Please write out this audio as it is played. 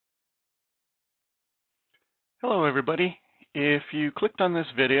Hello everybody. If you clicked on this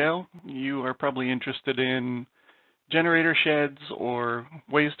video, you are probably interested in generator sheds or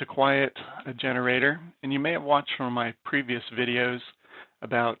ways to quiet a generator. And you may have watched from my previous videos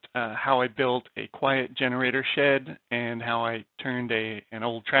about how I built a quiet generator shed and how I turned an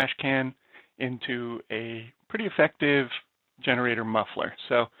old trash can into a pretty effective generator muffler.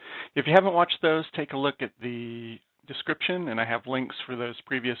 So if you haven't watched those, take a look at the description and I have links for those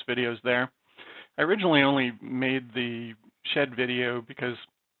previous videos there. I originally only made the shed video because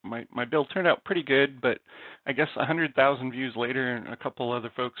my build turned out pretty good, but I guess 100,000 views later and a couple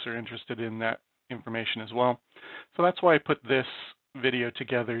other folks are interested in that information as well. So that's why I put this video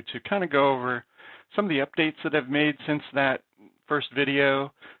together to kind of go over some of the updates that I've made since that first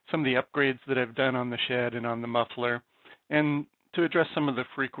video, some of the upgrades that I've done on the shed and on the muffler, and to address some of the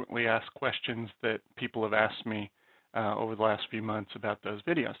frequently asked questions that people have asked me over the last few months about those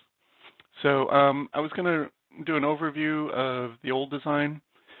videos. So I was going to do an overview of the old design,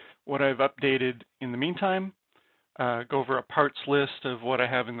 what I've updated in the meantime, go over a parts list of what I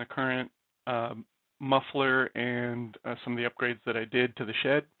have in the current muffler and some of the upgrades that I did to the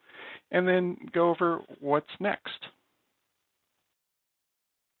shed, and then go over what's next.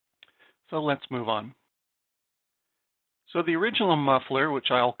 So let's move on. So the original muffler,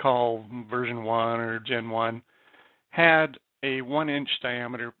 which I'll call version 1 or Gen 1, had a 1-inch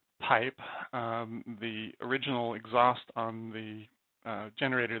diameter pipe. The original exhaust on the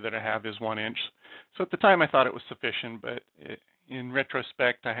generator that I have is 1 inch. So at the time I thought it was sufficient, but in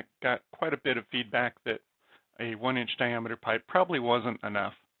retrospect I got quite a bit of feedback that a 1-inch diameter pipe probably wasn't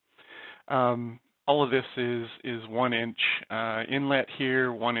enough. All of this is 1 inch inlet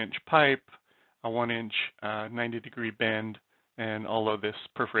here, 1-inch pipe, a 1-inch 90-degree bend, and all of this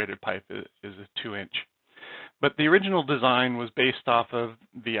perforated pipe is a 2-inch. But the original design was based off of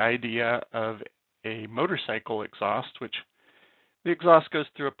the idea of a motorcycle exhaust, which the exhaust goes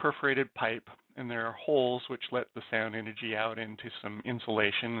through a perforated pipe, and there are holes which let the sound energy out into some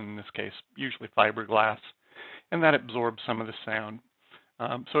insulation, in this case usually fiberglass, and that absorbs some of the sound.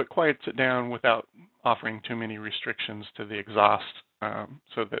 So it quiets it down without offering too many restrictions to the exhaust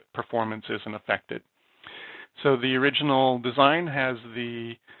so that performance isn't affected. So the original design has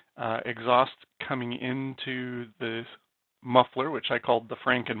the exhaust coming into the muffler, which I called the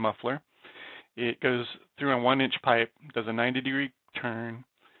Franken-Muffler. It goes through a 1-inch pipe, does a 90-degree turn,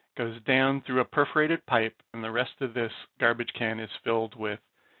 goes down through a perforated pipe, and the rest of this garbage can is filled with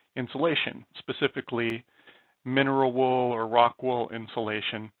insulation, specifically mineral wool or rock wool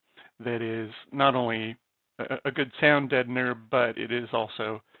insulation that is not only a good sound deadener, but it is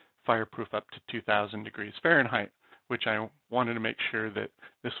also fireproof up to 2,000 degrees Fahrenheit, which I wanted to make sure that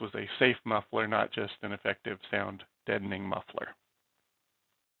this was a safe muffler, not just an effective sound deadening muffler.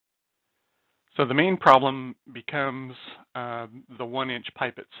 So the main problem becomes the 1-inch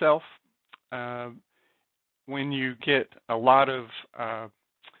pipe itself. When you get a lot of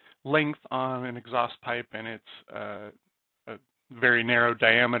length on an exhaust pipe and it's a very narrow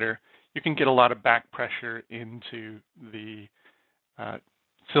diameter, you can get a lot of back pressure into the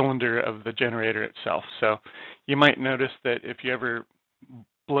cylinder of the generator itself. So you might notice that if you ever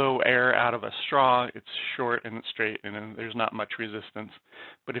blow air out of a straw, it's short and it's straight and there's not much resistance.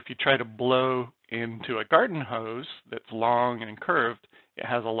 But if you try to blow into a garden hose that's long and curved, it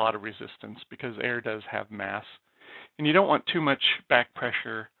has a lot of resistance because air does have mass. And you don't want too much back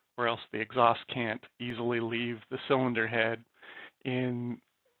pressure or else the exhaust can't easily leave the cylinder head in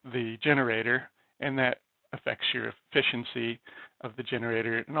the generator, and that affects your efficiency of the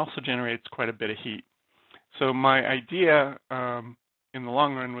generator and also generates quite a bit of heat. So my idea in the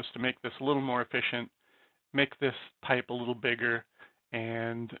long run was to make this a little more efficient, make this pipe a little bigger,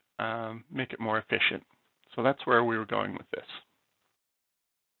 and make it more efficient. So that's where we were going with this.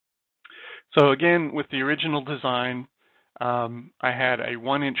 So again, with the original design, I had a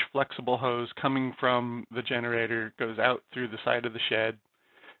 1-inch flexible hose coming from the generator, goes out through the side of the shed,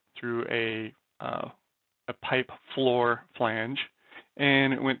 through a pipe floor flange,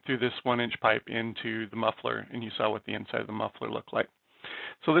 and it went through this 1-inch pipe into the muffler, and you saw what the inside of the muffler looked like.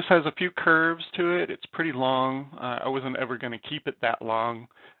 So this has a few curves to it. It's pretty long. I wasn't ever going to keep it that long,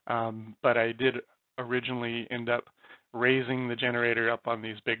 but I did originally end up raising the generator up on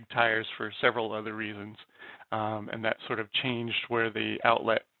these big tires for several other reasons, and that sort of changed where the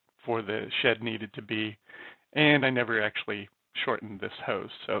outlet for the shed needed to be, and I never actually shortened this hose.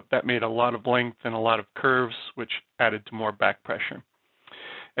 So that made a lot of length and a lot of curves, which added to more back pressure.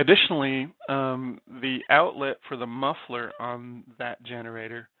 Additionally, the outlet for the muffler on that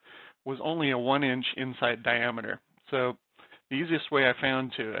generator was only a 1-inch inside diameter. So the easiest way I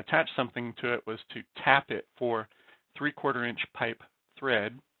found to attach something to it was to tap it for 3/4 inch pipe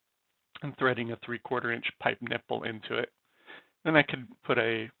thread and threading a 3/4 inch pipe nipple into it. Then I could put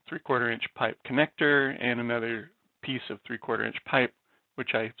a 3/4 inch pipe connector and another piece of 3/4 inch pipe,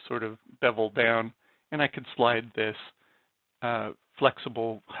 which I sort of beveled down, and I could slide this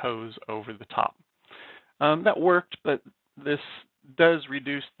flexible hose over the top. That worked, but this does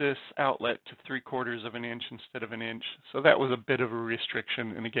reduce this outlet to 3/4 of an inch instead of an inch, so that was a bit of a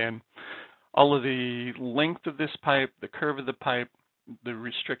restriction. And again, all of the length of this pipe, the curve of the pipe, the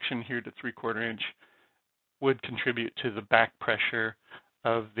restriction here to 3/4 inch would contribute to the back pressure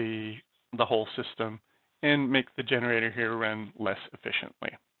of the whole system and make the generator here run less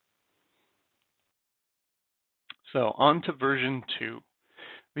efficiently. So on to version 2.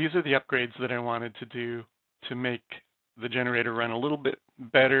 These are the upgrades that I wanted to do to make the generator run a little bit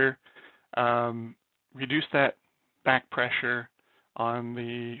better, reduce that back pressure on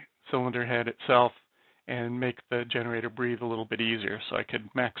the cylinder head itself, and make the generator breathe a little bit easier so I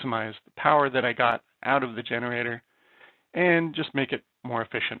could maximize the power that I got out of the generator and just make it more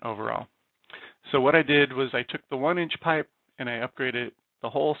efficient overall. So what I did was I took the 1-inch pipe and I upgraded the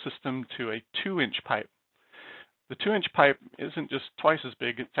whole system to a 2-inch pipe. The 2-inch pipe isn't just twice as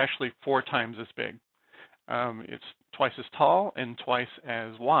big, it's actually 4 times as big. It's twice as tall and twice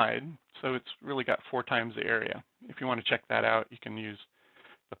as wide, so it's really got 4 times the area. If you want to check that out, you can use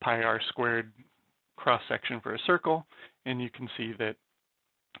the pi r squared cross-section for a circle, and you can see that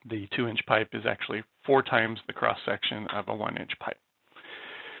the 2-inch pipe is actually 4 times the cross-section of a 1-inch pipe.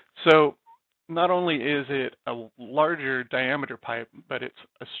 So not only is it a larger diameter pipe, but it's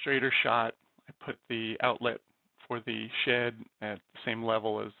a straighter shot. I put the outlet for the shed at the same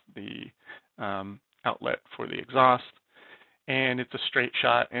level as the outlet for the exhaust, and it's a straight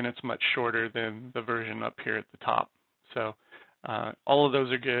shot, and it's much shorter than the version up here at the top. So all of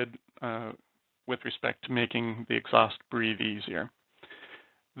those are good with respect to making the exhaust breathe easier.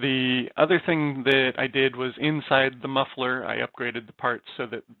 The other thing that I did was inside the muffler, I upgraded the parts so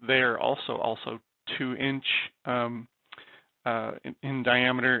that they're also 2-inch in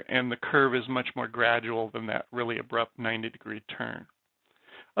diameter, and the curve is much more gradual than that really abrupt 90-degree turn.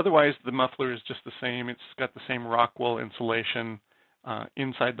 Otherwise, the muffler is just the same. It's got the same Rockwell insulation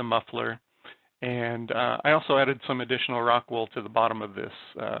inside the muffler. And I also added some additional Rockwell to the bottom of this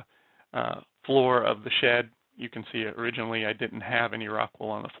floor of the shed. You can see originally I didn't have any Rockwell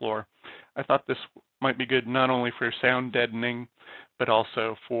on the floor. I thought this might be good not only for sound deadening, but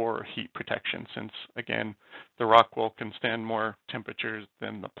also for heat protection, since, again, the Rockwell can stand more temperatures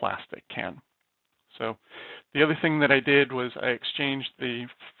than the plastic can. So the other thing that I did was I exchanged the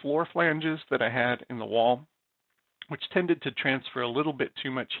floor flanges that I had in the wall, which tended to transfer a little bit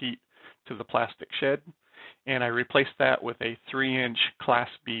too much heat to the plastic shed, and I replaced that with a 3-inch Class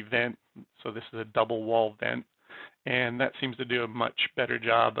B vent. So this is a double wall vent, and that seems to do a much better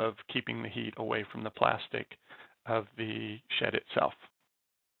job of keeping the heat away from the plastic of the shed itself.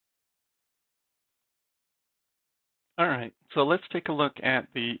 All right, so let's take a look at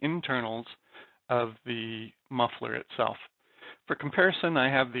the internals of the muffler itself. For comparison, I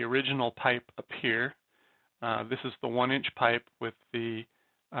have the original pipe up here. This is the 1-inch pipe with the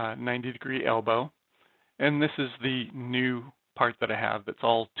 90-degree elbow, and this is the new part that I have that's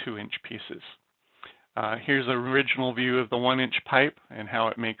all 2-inch pieces. Here's an original view of the 1-inch pipe and how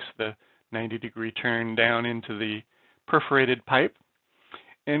it makes the 90-degree turn down into the perforated pipe.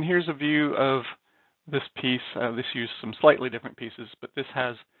 And here's a view of this piece. This used some slightly different pieces, but this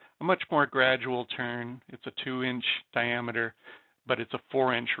has a much more gradual turn. It's a 2-inch diameter, but it's a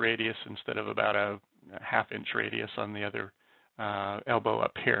 4-inch radius instead of about a 1/2-inch radius on the other elbow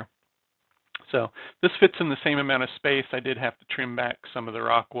up here. So this fits in the same amount of space. I did have to trim back some of the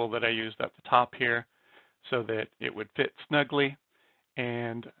Rockwell that I used at the top here so that it would fit snugly.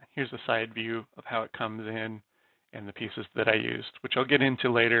 And here's a side view of how it comes in and the pieces that I used, which I'll get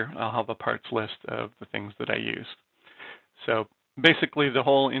into later. I'll have a parts list of the things that I used. So basically the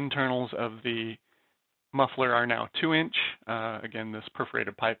whole internals of the muffler are now 2-inch. Again, this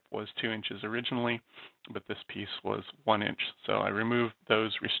perforated pipe was 2 inches originally, but this piece was 1 inch. So I removed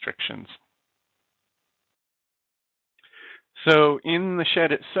those restrictions. So in the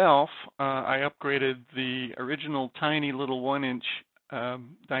shed itself, I upgraded the original tiny little 1-inch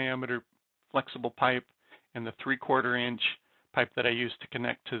diameter flexible pipe and the 3/4 inch pipe that I used to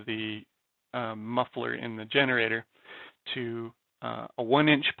connect to the muffler in the generator to a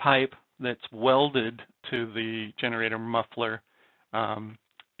 1-inch pipe that's welded to the generator muffler,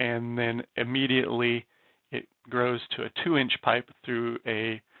 and then immediately it grows to a 2-inch pipe through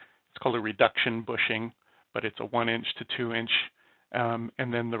it's called a reduction bushing, but it's a 1 inch to 2 inch,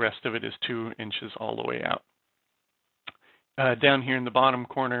 and then the rest of it is 2 inches all the way out. Down here in the bottom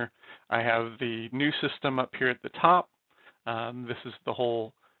corner, I have the new system up here at the top. This is the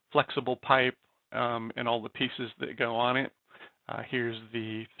whole flexible pipe and all the pieces that go on it. Here's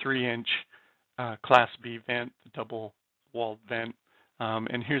the 3-inch Class B vent, the double-walled vent.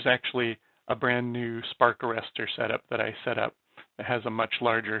 And here's actually a brand new spark arrestor setup that I set up that has a much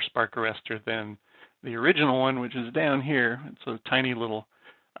larger spark arrestor than the original one, which is down here. It's a tiny little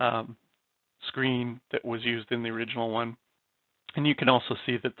screen that was used in the original one. And you can also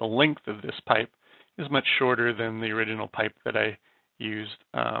see that the length of this pipe is much shorter than the original pipe that I used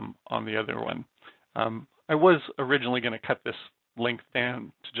on the other one. I was originally going to cut this length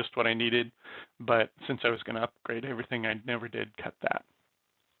down to just what I needed, but since I was going to upgrade everything, I never did cut that.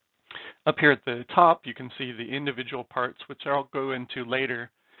 Up here at the top, you can see the individual parts, which I'll go into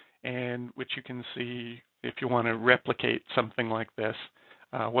later, and which you can see if you want to replicate something like this,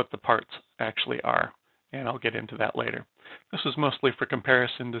 what the parts actually are, and I'll get into that later. This is mostly for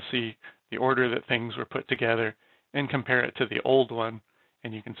comparison to see the order that things were put together and compare it to the old one,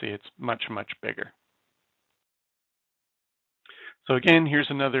 and you can see it's much, much bigger. So again, here's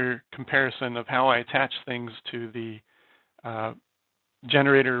another comparison of how I attach things to the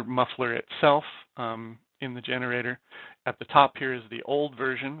generator muffler itself in the generator. At the top here is the old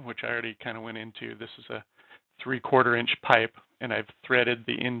version, which I already kind of went into. This is a 3/4 inch pipe, and I've threaded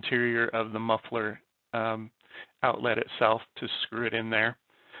the interior of the muffler outlet itself to screw it in there,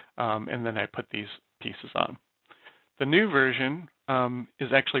 and then I put these pieces on. The new version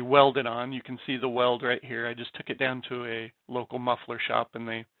is actually welded on. You can see the weld right here. I just took it down to a local muffler shop, and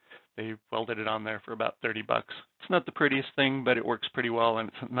they welded it on there for about 30 bucks. It's not the prettiest thing, but it works pretty well, and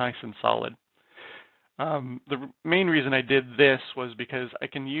it's nice and solid. The main reason I did this was because I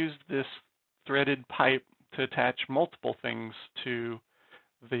can use this threaded pipe to attach multiple things to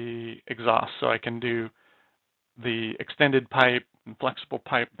the exhaust. So I can do the extended pipe and flexible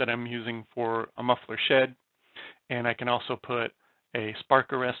pipe that I'm using for a muffler shed, and I can also put a spark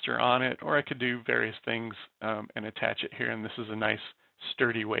arrestor on it, or I could do various things and attach it here, and this is a nice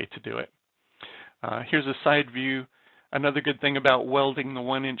sturdy way to do it. Here's a side view. Another good thing about welding the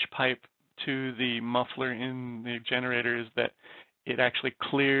 1-inch pipe to the muffler in the generator is that it actually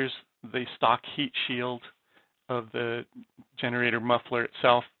clears the stock heat shield of the generator muffler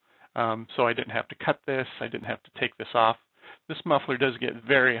itself. So I didn't have to cut this, I didn't have to take this off. This muffler does get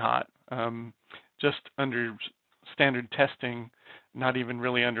very hot. Just under standard testing, not even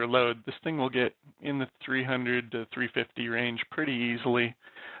really under load, this thing will get in the 300 to 350 range pretty easily,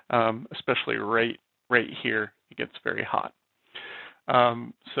 especially right here. It gets very hot.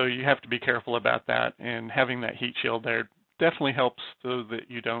 So you have to be careful about that, and having that heat shield there definitely helps so that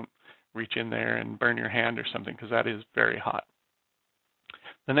you don't reach in there and burn your hand or something, because that is very hot.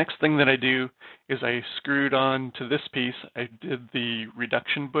 The next thing that I do is I screwed on to this piece, I did the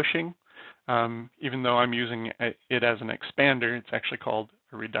reduction bushing. Even though I'm using it as an expander, it's actually called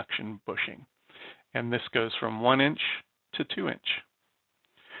a reduction bushing. And this goes from 1 inch to 2 inch.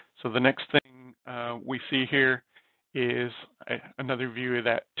 So the next thing we see here is another view of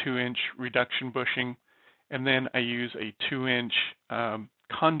that 2-inch reduction bushing. And then I use a 2-inch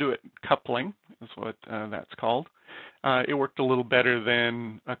conduit coupling, is what that's called. It worked a little better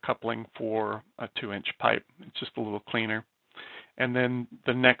than a coupling for a 2-inch pipe. It's just a little cleaner. And then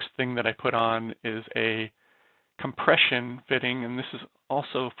the next thing that I put on is a compression fitting, and this is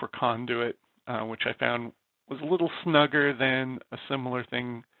also for conduit, which I found was a little snugger than a similar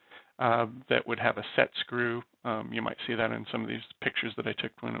thing that would have a set screw. You might see that in some of these pictures that I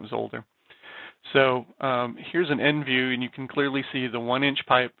took when it was older. So here's an end view, and you can clearly see the 1-inch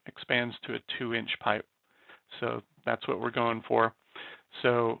pipe expands to a 2-inch pipe. So that's what we're going for.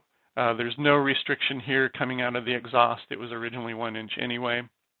 So there's no restriction here coming out of the exhaust. It was originally 1 inch anyway,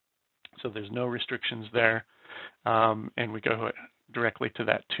 so there's no restrictions there. And we go directly to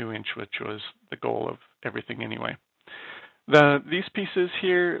that 2-inch, which was the goal of everything anyway. These pieces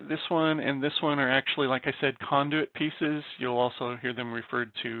here, this one and this one, are actually, like I said, conduit pieces. You'll also hear them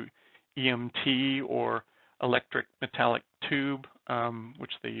referred to EMT, or electric metallic tube,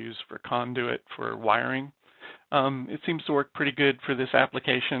 which they use for conduit for wiring. It seems to work pretty good for this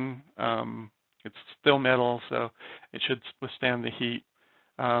application. It's still metal, so it should withstand the heat.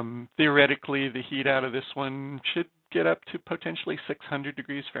 Theoretically, the heat out of this one should get up to potentially 600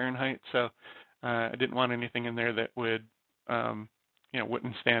 degrees Fahrenheit, so I didn't want anything in there that would,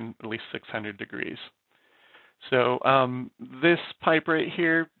 wouldn't stand at least 600 degrees. So this pipe right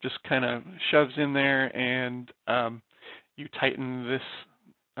here just kind of shoves in there, and you tighten this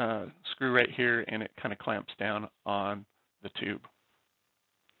screw right here, and it kind of clamps down on the tube.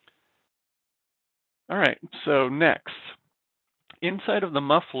 All right, so next, inside of the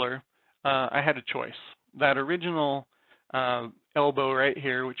muffler, I had a choice. That original elbow right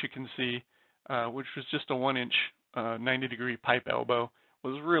here, which you can see, which was just a 1-inch 90-degree pipe elbow,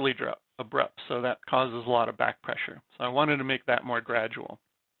 was really abrupt, so that causes a lot of back pressure. So I wanted to make that more gradual.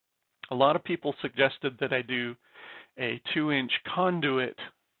 A lot of people suggested that I do a 2-inch conduit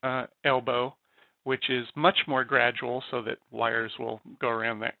elbow, which is much more gradual so that wires will go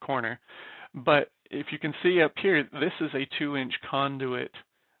around that corner. But if you can see up here, this is a 2-inch conduit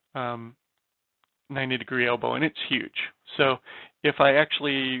 90-degree elbow, and it's huge. So if I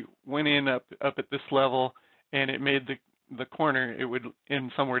actually went in up at this level and it made the corner, it would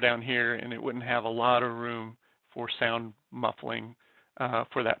end somewhere down here, and it wouldn't have a lot of room for sound muffling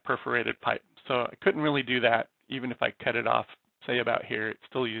for that perforated pipe. So I couldn't really do that. Even if I cut it off, say about here, it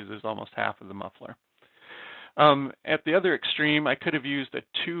still uses almost half of the muffler. At the other extreme, I could have used a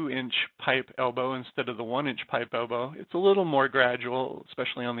 2-inch pipe elbow instead of the 1-inch pipe elbow. It's a little more gradual,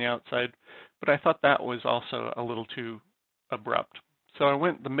 especially on the outside, but I thought that was also a little too abrupt. So I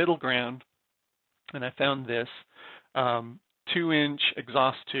went the middle ground, and I found this 2-inch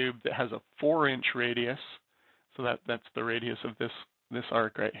exhaust tube that has a 4-inch radius. So that's the radius of this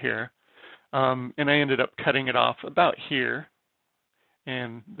arc right here. And I ended up cutting it off about here,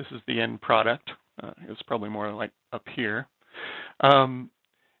 and this is the end product. It's probably more like up here. And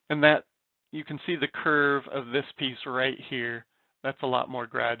that, you can see the curve of this piece right here. That's a lot more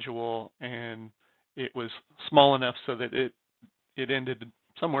gradual, and it was small enough so that it ended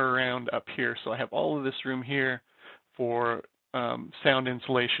somewhere around up here. So I have all of this room here for sound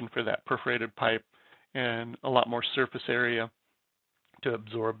insulation for that perforated pipe, and a lot more surface area to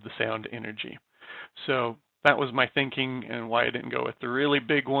absorb the sound energy. So that was my thinking, and why I didn't go with the really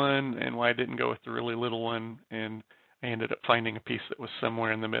big one and why I didn't go with the really little one, and I ended up finding a piece that was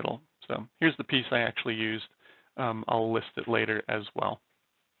somewhere in the middle. So here's the piece I actually used. I'll list it later as well.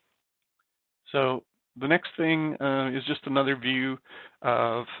 So the next thing is just another view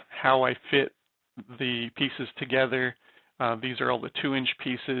of how I fit the pieces together. These are all the 2-inch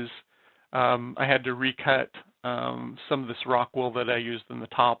pieces. I had to recut some of this rock wool that I used in the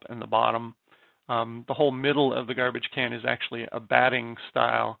top and the bottom. The whole middle of the garbage can is actually a batting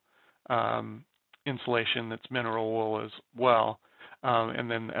style insulation that's mineral wool as well.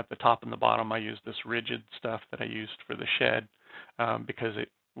 And then at the top and the bottom, I used this rigid stuff that I used for the shed because it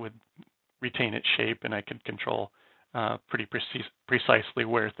would retain its shape, and I could control pretty precisely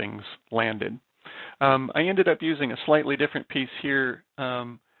where things landed. I ended up using a slightly different piece here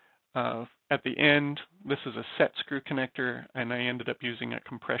at the end. This is a set screw connector, and I ended up using a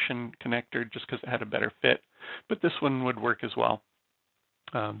compression connector just because it had a better fit, but this one would work as well.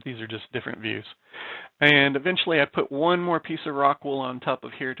 These are just different views. And eventually I put one more piece of rock wool on top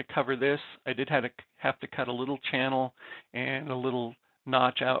of here to cover this. I did have to cut a little channel and a little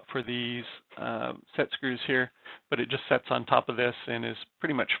notch out for these set screws here, but it just sets on top of this and is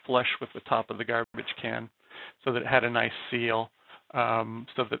pretty much flush with the top of the garbage can, so that it had a nice seal,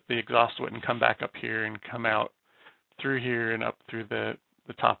 so that the exhaust wouldn't come back up here and come out through here and up through the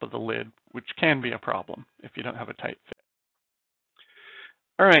top of the lid, which can be a problem if you don't have a tight fit.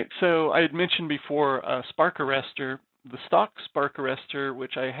 All right, so I had mentioned before a spark arrestor. The stock spark arrestor,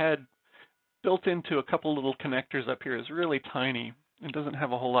 which I had built into a couple little connectors up here, is really tiny. It doesn't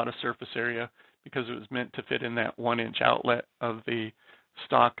have a whole lot of surface area because it was meant to fit in that 1-inch outlet of the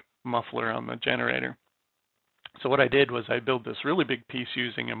stock muffler on the generator. So what I did was I built this really big piece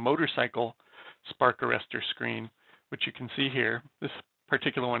using a motorcycle spark arrestor screen, which you can see here. This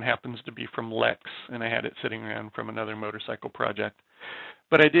particular one happens to be from Lex, and I had it sitting around from another motorcycle project.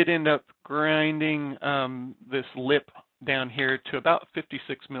 But I did end up grinding this lip down here to about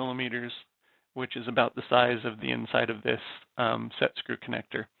 56 millimeters, which is about the size of the inside of this set screw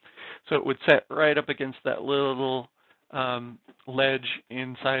connector. So it would set right up against that little ledge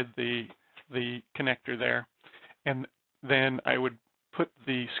inside the connector there. And then I would put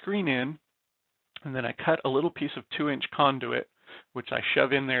the screen in, and then I cut a little piece of 2-inch conduit, which I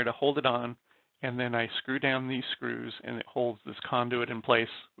shove in there to hold it on, and then I screw down these screws, and it holds this conduit in place,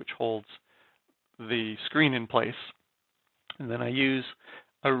 which holds the screen in place. And then I use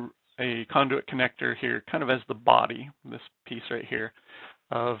a conduit connector here, kind of as the body, this piece right here,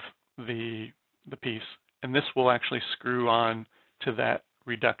 of the piece. And this will actually screw on to that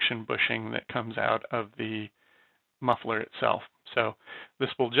reduction bushing that comes out of the muffler itself. So this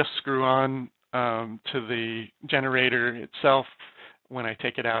will just screw on to the generator itself when I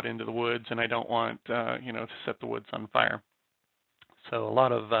take it out into the woods, and I don't want to set the woods on fire. So a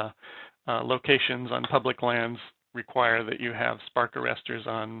lot of locations on public lands require that you have spark arresters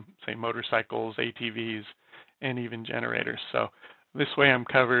on, say, motorcycles, ATVs, and even generators. So this way I'm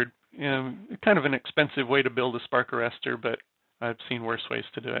covered. Kind of an expensive way to build a spark arrestor, but I've seen worse ways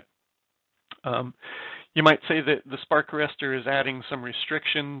to do it. You might say that the spark arrestor is adding some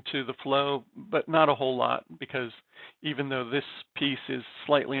restriction to the flow, but not a whole lot, because even though this piece is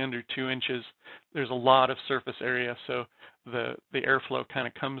slightly under 2 inches, there's a lot of surface area, so the airflow kind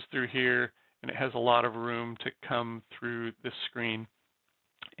of comes through here, and it has a lot of room to come through this screen,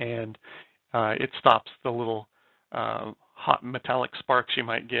 and it stops the little hot metallic sparks you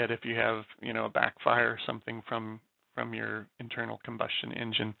might get if you have, a backfire or something from your internal combustion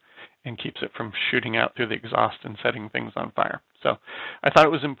engine, and keeps it from shooting out through the exhaust and setting things on fire. So I thought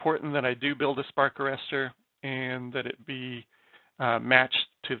it was important that I do build a spark arrestor and that it be matched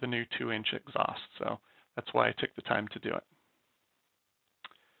to the new 2-inch exhaust. So that's why I took the time to do it.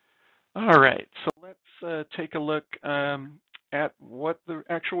 All right, so let's take a look at what the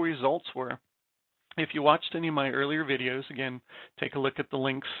actual results were. If you watched any of my earlier videos, again, take a look at the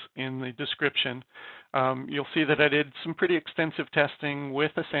links in the description. You'll see that I did some pretty extensive testing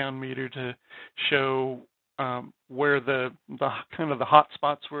with a sound meter to show where the kind of the hot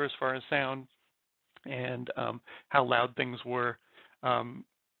spots were as far as sound, and how loud things were.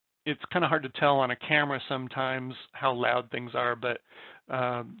 It's kind of hard to tell on a camera sometimes how loud things are, but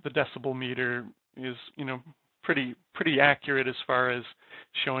the decibel meter is, pretty accurate as far as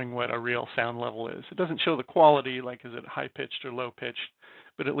showing what a real sound level is. It doesn't show the quality, like is it high pitched or low pitched,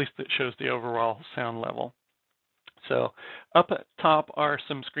 but at least it shows the overall sound level. So up at top are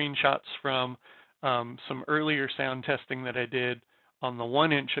some screenshots from some earlier sound testing that I did on the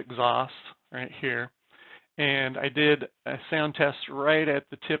 1-inch exhaust right here. And I did a sound test right at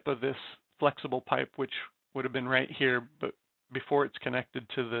the tip of this flexible pipe, which would have been right here, but before it's connected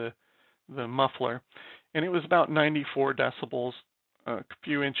to the muffler. And it was about 94 decibels, a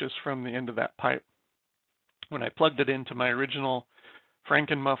few inches from the end of that pipe. When I plugged it into my original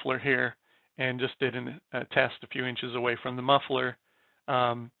Franken-Muffler here and just did a test a few inches away from the muffler,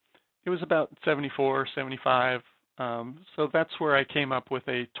 it was about 74, 75. So that's where I came up with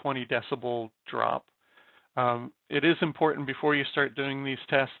a 20 decibel drop. It is important before you start doing these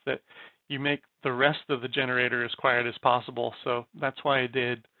tests that you make the rest of the generator as quiet as possible. So that's why I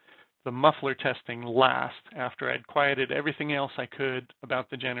did the muffler testing last, after I'd quieted everything else I could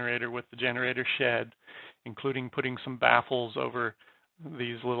about the generator with the generator shed, including putting some baffles over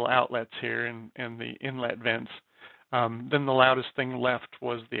these little outlets here and the inlet vents. Then the loudest thing left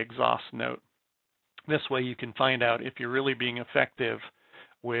was the exhaust note. This way you can find out if you're really being effective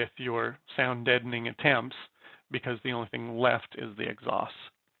with your sound deadening attempts, because the only thing left is the exhaust.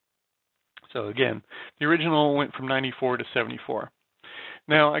 So again, the original went from 94 to 74.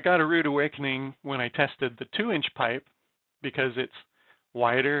 Now, I got a rude awakening when I tested the 2-inch pipe, because it's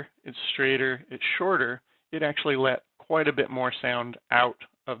wider, it's straighter, it's shorter. It actually let quite a bit more sound out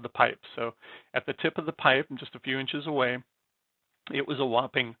of the pipe. So at the tip of the pipe, just a few inches away, it was a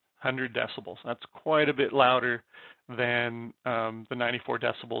whopping 100 decibels. That's quite a bit louder than the 94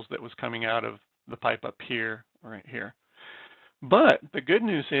 decibels that was coming out of the pipe up here, right here. But the good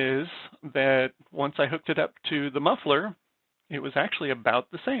news is that once I hooked it up to the muffler, it was actually about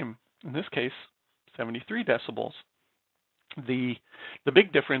the same. In this case, 73 decibels. The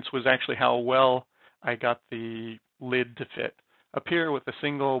big difference was actually how well I got the lid to fit. Up here with a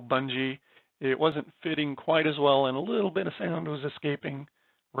single bungee, it wasn't fitting quite as well, and a little bit of sound was escaping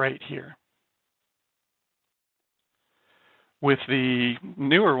right here. With the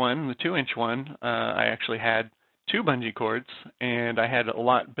newer one, the 2-inch one, I actually had 2 bungee cords, and I had a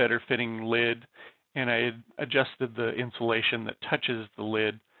lot better fitting lid, and I had adjusted the insulation that touches the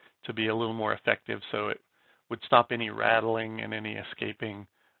lid to be a little more effective, so it would stop any rattling and any escaping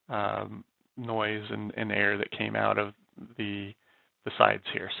noise and air that came out of the sides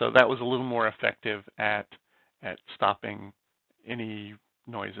here. So that was a little more effective at stopping any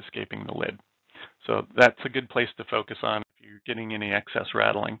noise escaping the lid. So that's a good place to focus on if you're getting any excess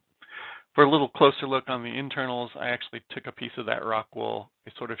rattling. For a little closer look on the internals, I actually took a piece of that rock wool.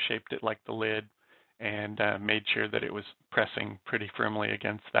 I sort of shaped it like the lid and made sure that it was pressing pretty firmly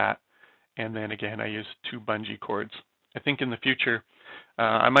against that. And then again, I used 2 bungee cords. I think in the future,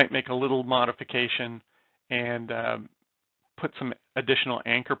 I might make a little modification and put some additional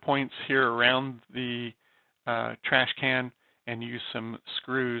anchor points here around the trash can and use some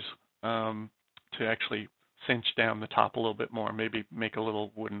screws to actually cinch down the top a little bit more, maybe make a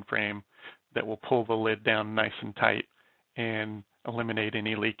little wooden frame that will pull the lid down nice and tight and eliminate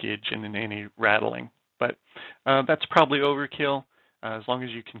any leakage and any rattling. But that's probably overkill. As long as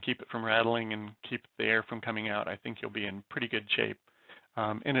you can keep it from rattling and keep the air from coming out, I think you'll be in pretty good shape,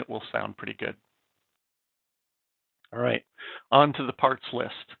 and it will sound pretty good. All right, on to the parts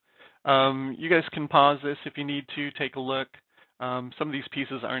list. You guys can pause this if you need to, take a look. Some of these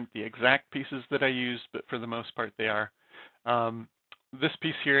pieces aren't the exact pieces that I used, but for the most part they are. This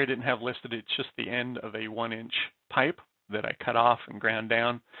piece here I didn't have listed, it's just the end of a 1-inch pipe that I cut off and ground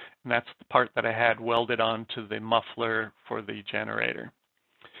down, and that's the part that I had welded onto the muffler for the generator.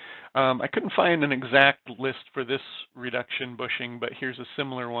 I couldn't find an exact list for this reduction bushing, but here's a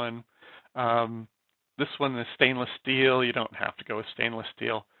similar one. This one is stainless steel. You don't have to go with stainless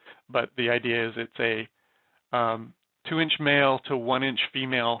steel, but the idea is it's a 2-inch male to 1-inch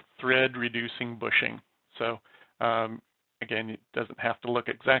female thread reducing bushing. So again, it doesn't have to look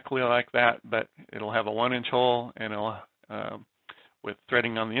exactly like that, but it'll have a 1-inch hole, and it'll with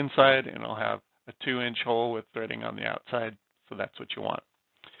threading on the inside, and it'll have a 2-inch hole with threading on the outside. So that's what you want.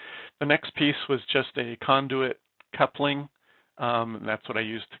 The next piece was just a conduit coupling. And that's what I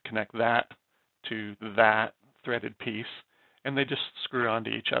used to connect that to that threaded piece, and they just screw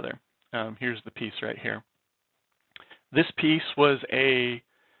onto each other. Here's the piece right here. This piece was a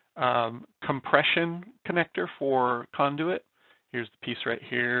compression connector for conduit. Here's the piece right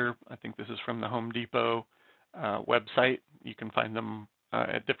here. I think this is from the Home Depot website. You can find them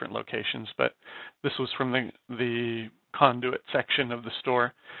at different locations, but this was from the conduit section of the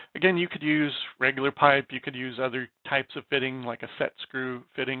store. Again, you could use regular pipe, you could use other types of fitting like a set screw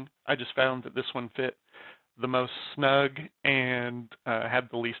fitting. I just found that this one fit the most snug and had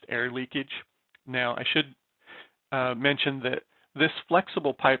the least air leakage. Now I should mention that this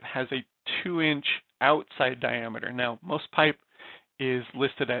flexible pipe has a 2-inch outside diameter. Now most pipe is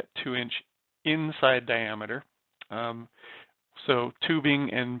listed at 2-inch inside diameter. So tubing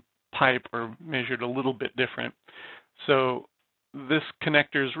and pipe are measured a little bit different. So this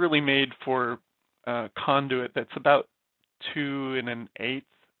connector is really made for conduit that's about 2 1/8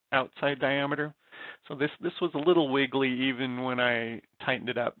 outside diameter. So this was a little wiggly even when I tightened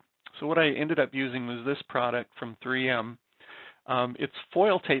it up. So what I ended up using was this product from 3M. It's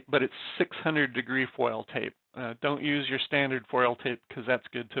foil tape, but it's 600-degree foil tape. Don't use your standard foil tape because that's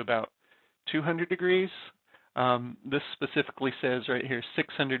good to about 200 degrees. This specifically says right here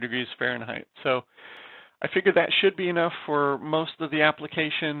 600 degrees Fahrenheit. So I figured that should be enough for most of the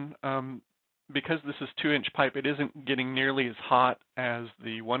application. Because this is 2-inch pipe, it isn't getting nearly as hot as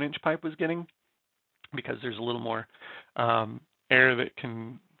the 1-inch pipe was getting, because there's a little more air that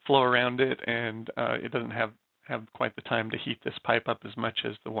can flow around it, and it doesn't have quite the time to heat this pipe up as much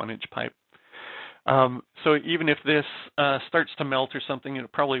as the 1-inch pipe. So even if this starts to melt or something,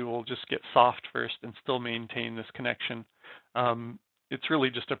 it probably will just get soft first and still maintain this connection. It's really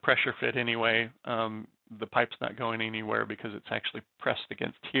just a pressure fit anyway. The pipe's not going anywhere because it's actually pressed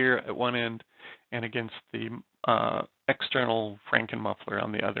against here at one end and against the external Franken-Muffler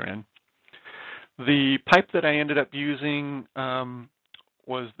on the other end. The pipe that I ended up using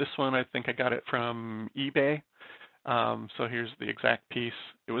was this one. I think I got it from eBay. So here's the exact piece.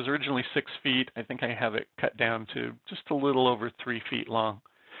 It was originally 6 feet. I think I have it cut down to just a little over 3 feet long.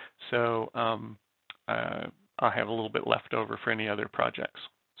 So I'll have a little bit left over for any other projects.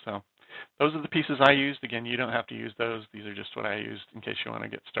 So those are the pieces I used. Again, you don't have to use those. These are just what I used in case you want to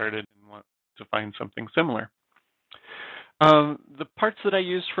get started and want to find something similar. The parts that I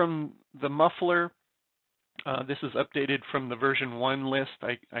used from the muffler, this is updated from the version 1 list.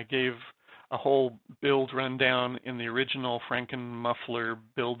 I gave a whole build rundown in the original Franken-Muffler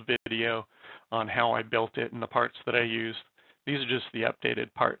build video on how I built it and the parts that I used. These are just the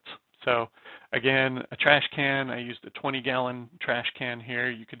updated parts. So again, a trash can, I used a 20-gallon trash can here.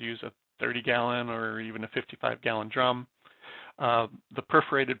 You could use a 30-gallon or even a 55-gallon drum. The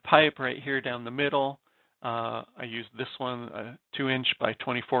perforated pipe right here down the middle, I used this one, a 2-inch by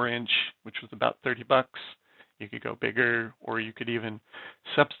 24-inch, which was about 30 bucks. You could go bigger, or you could even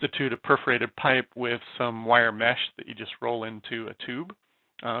substitute a perforated pipe with some wire mesh that you just roll into a tube.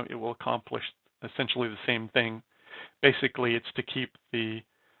 It will accomplish essentially the same thing. Basically, it's to keep the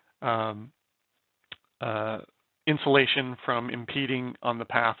insulation from impeding on the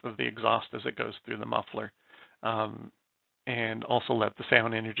path of the exhaust as it goes through the muffler, and also let the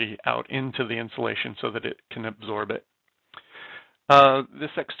sound energy out into the insulation so that it can absorb it. This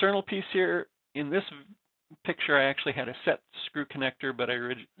external piece here, in this picture I actually had a set screw connector, but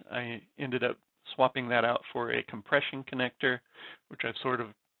I ended up swapping that out for a compression connector, which I've sort of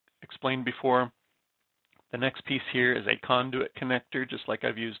explained before. The next piece here is a conduit connector, just like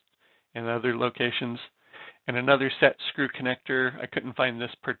I've used in other locations, and another set screw connector. I couldn't find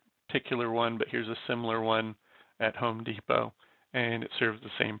this particular one, but here's a similar one at Home Depot. and it serves the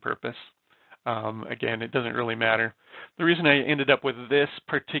same purpose. Again, it doesn't really matter. The reason I ended up with this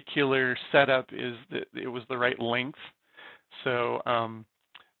particular setup is that it was the right length. So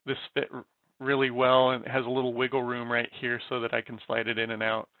this fit really well, and it has a little wiggle room right here so that I can slide it in and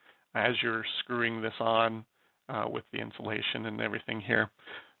out as you're screwing this on with the insulation and everything here.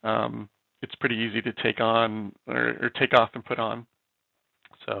 It's pretty easy to take on or take off and put on.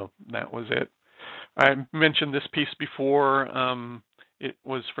 So that was it. I mentioned this piece before. It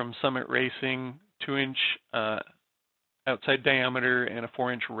was from Summit Racing, 2-inch outside diameter and a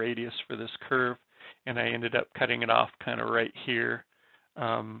 4-inch radius for this curve, and I ended up cutting it off kind of right here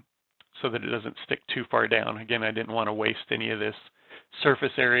so that it doesn't stick too far down. Again, I didn't want to waste any of this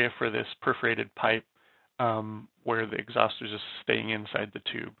surface area for this perforated pipe where the exhaust is just staying inside the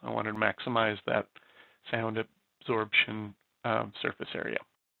tube. I wanted to maximize that sound absorption surface area.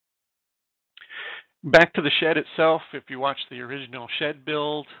 Back to the shed itself, if you watch the original shed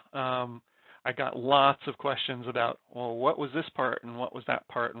build, I got lots of questions about, well, what was this part and what was that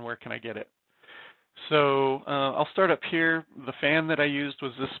part and where can I get it? So I'll start up here. The fan that I used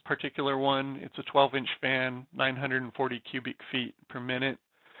was this particular one. It's a 12-inch fan, 940 cubic feet per minute.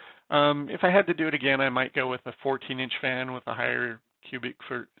 If I had to do it again, I might go with a 14-inch fan with a higher cubic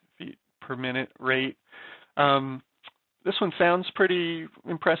feet per minute rate. This one sounds pretty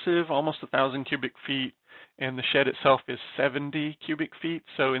impressive, almost 1,000 cubic feet, and the shed itself is 70 cubic feet.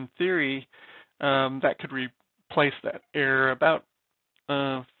 So in theory, that could replace that air about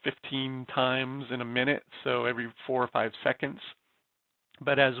 15 times in a minute, so every 4 or 5 seconds.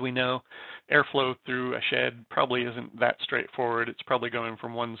 But as we know, airflow through a shed probably isn't that straightforward. It's probably going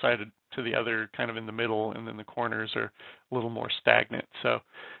from one side to the other, kind of in the middle, and then the corners are a little more stagnant. So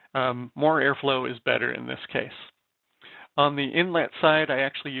more airflow is better in this case. On the inlet side, I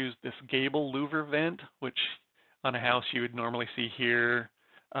actually used this gable louver vent, which on a house you would normally see here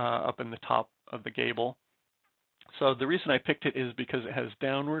up in the top of the gable. So the reason I picked it is because it has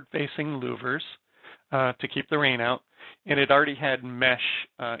downward facing louvers to keep the rain out, and it already had mesh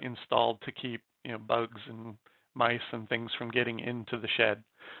installed to keep bugs and mice and things from getting into the shed.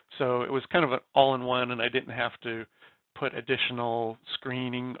 So it was kind of an all-in-one, and I didn't have to put additional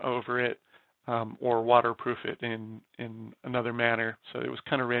screening over it or waterproof it in another manner. So it was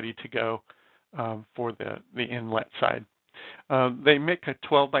kind of ready to go for the inlet side. They make a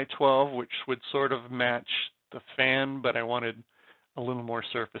 12 by 12, which would sort of match the fan, but I wanted a little more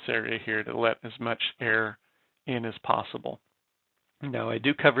surface area here to let as much air in as possible. Now I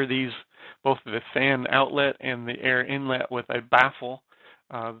do cover these, both the fan outlet and the air inlet, with a baffle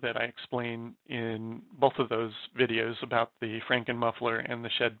that I explain in both of those videos about the Franken-Muffler and the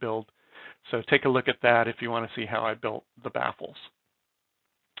shed build. So take a look at that if you want to see how I built the baffles.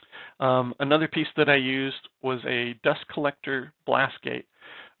 Another piece that I used was a dust collector blast gate.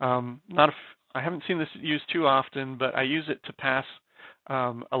 I haven't seen this used too often, but I use it to pass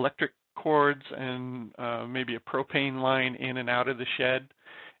electric cords and maybe a propane line in and out of the shed.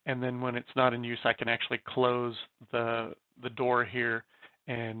 And then when it's not in use, I can actually close the door here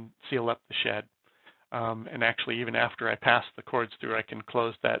and seal up the shed. And actually, even after I pass the cords through, I can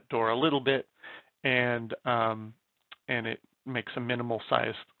close that door a little bit, and it makes a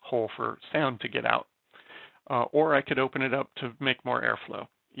minimal-sized hole for sound to get out. Or I could open it up to make more airflow.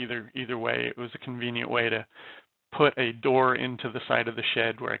 Either way, it was a convenient way to put a door into the side of the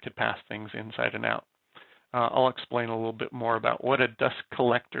shed where I could pass things inside and out. I'll explain a little bit more about what a dust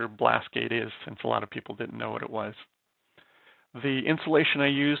collector blast gate is, since a lot of people didn't know what it was. The insulation I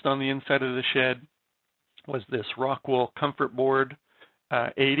used on the inside of the shed was this Rockwool Comfort Board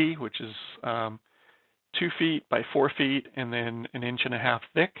 80, which is 2 feet by 4 feet and then 1.5 inches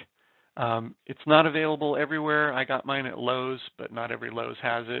thick. It's not available everywhere. I got mine at Lowe's, but not every Lowe's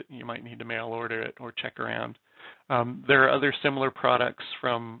has it. You might need to mail order it or check around. There are other similar products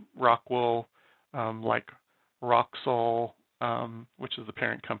from Rockwool, like Roxol, which is the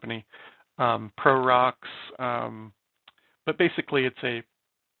parent company, Pro Rocks, but basically it's a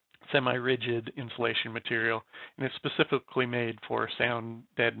semi-rigid insulation material, and it's specifically made for sound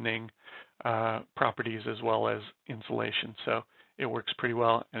deadening properties as well as insulation. So it works pretty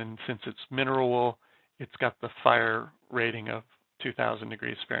well, and since it's mineral wool, it's got the fire rating of 2,000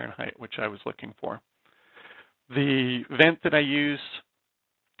 degrees Fahrenheit, which I was looking for. The vent that I use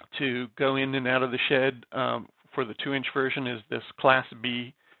to go in and out of the shed for the 2-inch version is this Class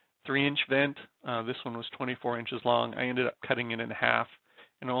B 3-inch vent. This one was 24 inches long. I ended up cutting it in half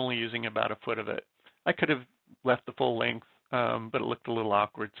and only using about 1 foot of it. I could have left the full length, but it looked a little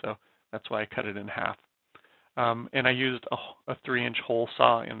awkward, so that's why I cut it in half. And I used a 3-inch hole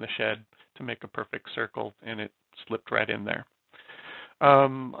saw in the shed to make a perfect circle, and it slipped right in there.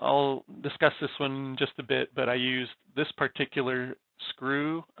 I'll discuss this one just a bit, but I used this particular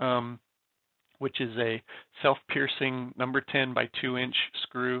screw, which is a self-piercing number 10 by 2-inch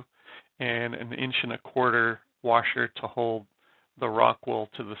screw and an 1.25-inch washer to hold the rock wool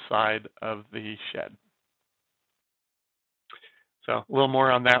to the side of the shed. So a little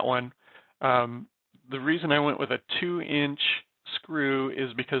more on that one. The reason I went with a 2-inch screw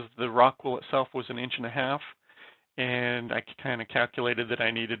is because the rock wool itself was 1.5 inches, and I kind of calculated that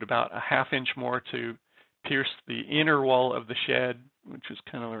I needed about a 1/2 inch more to pierce the inner wall of the shed, which is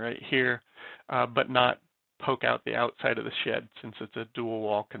kind of right here, but not poke out the outside of the shed since it's a dual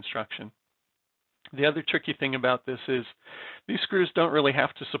wall construction. The other tricky thing about this is these screws don't really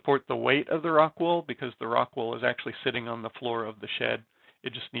have to support the weight of the rock wool because the rock wool is actually sitting on the floor of the shed.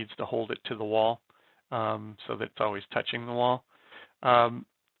 It just needs to hold it to the wall so that it's always touching the wall.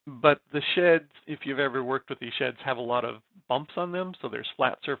 But the sheds, if you've ever worked with these sheds, have a lot of bumps on them. So there's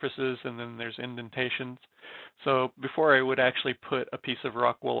flat surfaces and then there's indentations. So before I would actually put a piece of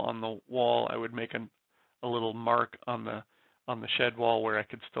rock wool on the wall, I would make a little mark on the shed wall where I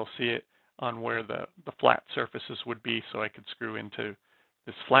could still see it on where the flat surfaces would be, so I could screw into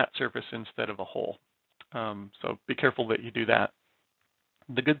this flat surface instead of a hole. So be careful that you do that.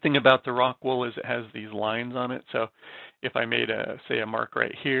 The good thing about the rock wool is it has these lines on it. So if I made say a mark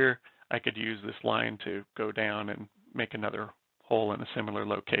right here, I could use this line to go down and make another hole in a similar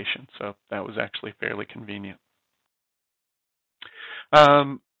location. So that was actually fairly convenient.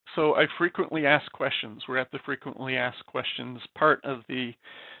 So I frequently asked questions. We're at the frequently asked questions part of the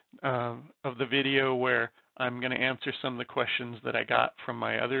video where I'm going to answer some of the questions that I got from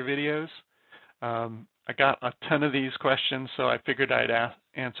my other videos. I got a ton of these questions, so I figured I'd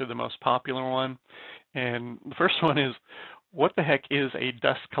answer the most popular one. And the first one is, what the heck is a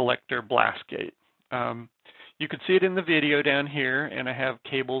dust collector blast gate? You can see it in the video down here, and I have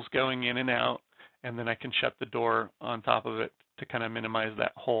cables going in and out, and then I can shut the door on top of it to kind of minimize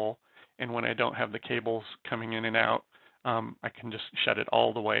that hole. And when I don't have the cables coming in and out, I can just shut it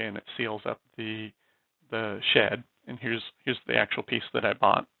all the way and it seals up the shed. And here's the actual piece that I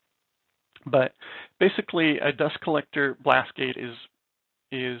bought. But basically, a dust collector blast gate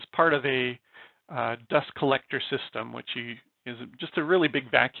is part of a dust collector system, which is just a really big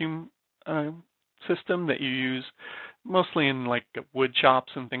vacuum system that you use mostly in like wood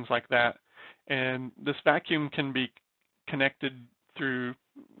shops and things like that. And this vacuum can be connected through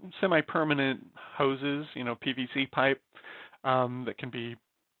semi-permanent hoses, PVC pipe that can be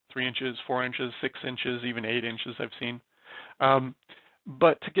 3 inches, 4 inches, 6 inches, even 8 inches I've seen.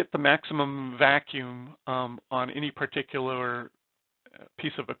 But to get the maximum vacuum on any particular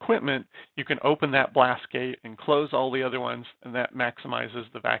piece of equipment, you can open that blast gate and close all the other ones, and that maximizes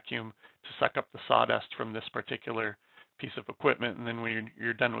the vacuum to suck up the sawdust from this particular piece of equipment. And then when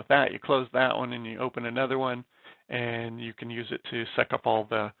you're done with that, you close that one and you open another one, and you can use it to suck up all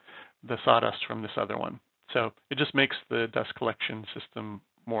the sawdust from this other one. So it just makes the dust collection system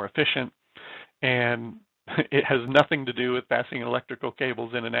more efficient, and it has nothing to do with passing electrical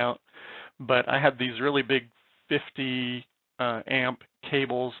cables in and out. But I had these really big 50 amp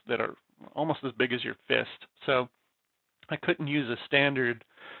cables that are almost as big as your fist. So I couldn't use a standard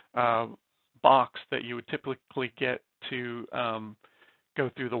box that you would typically get to go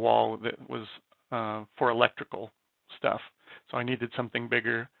through the wall that was for electrical stuff. So I needed something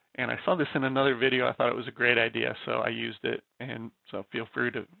bigger. And I saw this in another video. I thought it was a great idea, so I used it. And so feel free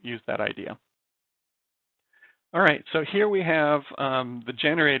to use that idea. All right, so here we have the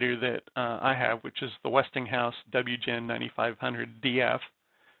generator that I have, which is the Westinghouse WGen 9500DF,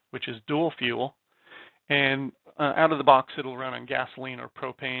 which is dual fuel. And out of the box, it'll run on gasoline or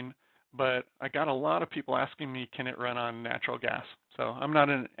propane. But I got a lot of people asking me, can it run on natural gas? So I'm not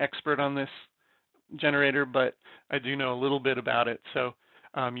an expert on this generator, but I do know a little bit about it. So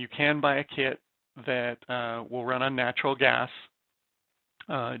you can buy a kit that will run on natural gas.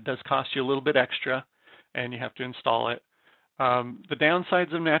 It does cost you a little bit extra, and you have to install it. The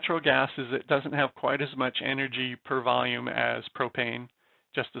downsides of natural gas is it doesn't have quite as much energy per volume as propane,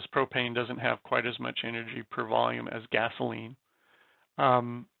 just as propane doesn't have quite as much energy per volume as gasoline.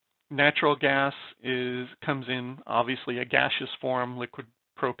 Natural gas comes in obviously a gaseous form. Liquid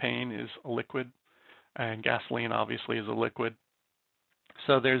propane is a liquid, and gasoline obviously is a liquid.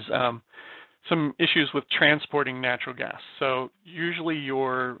 So there's some issues with transporting natural gas. So usually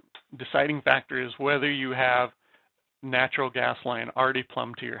your deciding factor is whether you have natural gas line already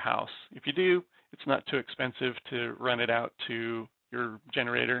plumbed to your house. If you do, it's not too expensive to run it out to your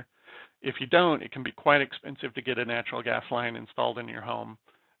generator. If you don't, it can be quite expensive to get a natural gas line installed in your home,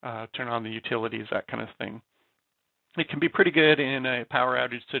 turn on the utilities, that kind of thing. It can be pretty good in a power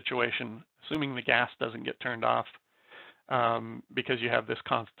outage situation, assuming the gas doesn't get turned off, because you have this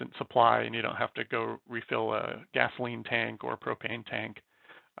constant supply and you don't have to go refill a gasoline tank or a propane tank.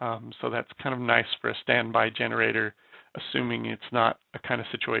 So that's kind of nice for a standby generator, assuming it's not a kind of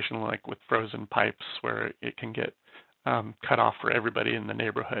situation like with frozen pipes where it can get cut off for everybody in the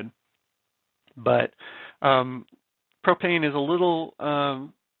neighborhood. But propane is a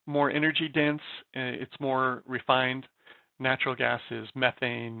little more energy dense. It's more refined. Natural gas is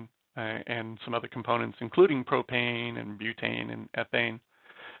methane and some other components, including propane and butane and ethane.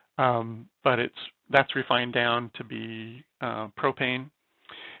 But that's refined down to be propane.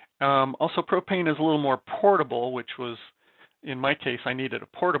 Also, propane is a little more portable, which was, in my case, I needed a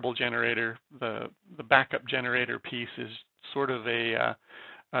portable generator. The backup generator piece is sort of a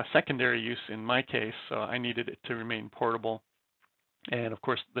secondary use in my case, so I needed it to remain portable. And of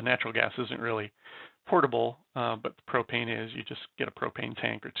course, the natural gas isn't really portable, but the propane is. You just get a propane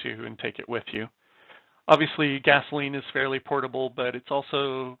tank or two and take it with you. Obviously, gasoline is fairly portable, but it's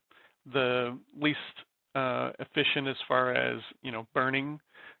also the least efficient as far as burning.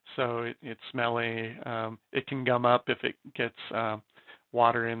 So it's smelly. It can gum up if it gets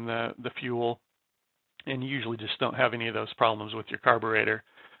water in the fuel, and you usually just don't have any of those problems with your carburetor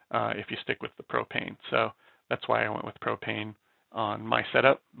if you stick with the propane. So that's why I went with propane on my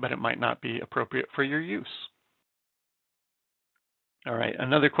setup, but it might not be appropriate for your use. All right,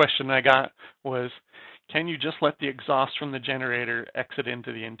 another question I got was, can you just let the exhaust from the generator exit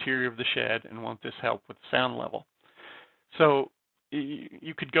into the interior of the shed, and won't this help with the sound level? So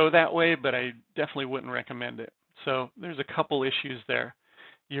you could go that way, but I definitely wouldn't recommend it. So there's a couple issues there.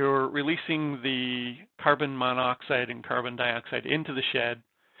 You're releasing the carbon monoxide and carbon dioxide into the shed,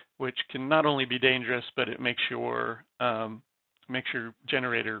 which can not only be dangerous, but it makes your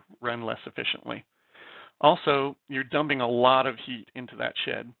generator run less efficiently. Also, you're dumping a lot of heat into that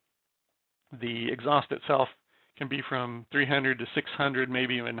shed. The exhaust itself can be from 300 to 600,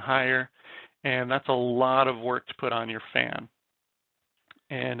 maybe even higher, and that's a lot of work to put on your fan.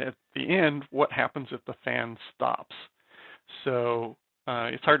 And at the end, what happens if the fan stops? So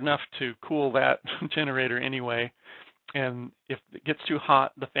it's hard enough to cool that generator anyway, and if it gets too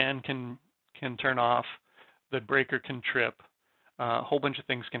hot, the fan can turn off, the breaker can trip, a whole bunch of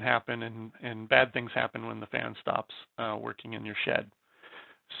things can happen, and bad things happen when the fan stops working in your shed.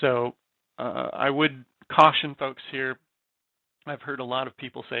 So I would caution folks here. I've heard a lot of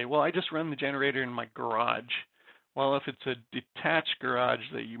people say, well, I just run the generator in my garage. Well, if it's a detached garage,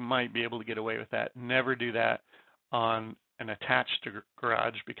 that you might be able to get away with that. Never do that on an attached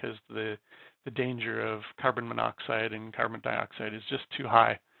garage, because the danger of carbon monoxide and carbon dioxide is just too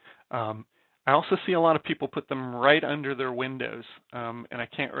high. I also see a lot of people put them right under their windows, and I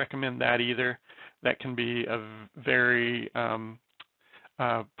can't recommend that either. That can be a very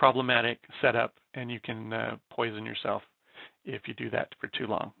problematic setup, and you can poison yourself if you do that for too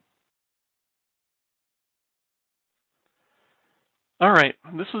long. All right,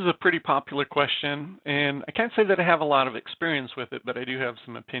 this is a pretty popular question, and I can't say that I have a lot of experience with it, but I do have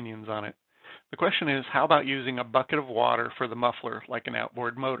some opinions on it. The question is, how about using a bucket of water for the muffler like an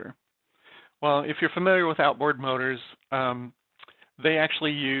outboard motor? Well, if you're familiar with outboard motors, they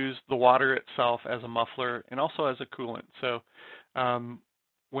actually use the water itself as a muffler and also as a coolant. So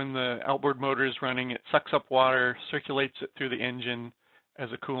when the outboard motor is running, it sucks up water, circulates it through the engine as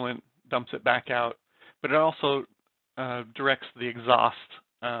a coolant, dumps it back out, but it also directs the exhaust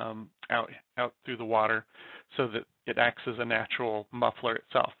out through the water so that it acts as a natural muffler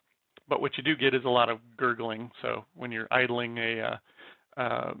itself. But what you do get is a lot of gurgling. So when you're idling a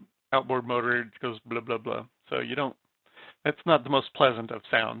outboard motor, it goes blah, blah, blah. So that's not the most pleasant of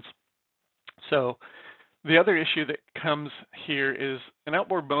sounds. So the other issue that comes here is an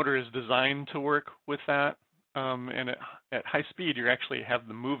outboard motor is designed to work with that. And at high speed, you actually have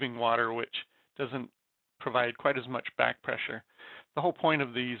the moving water, which doesn't provide quite as much back pressure. The whole point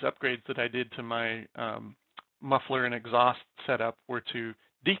of these upgrades that I did to my muffler and exhaust setup were to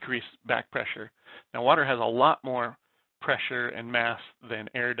decrease back pressure. Now, water has a lot more pressure and mass than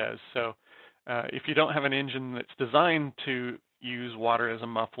air does. So if you don't have an engine that's designed to use water as a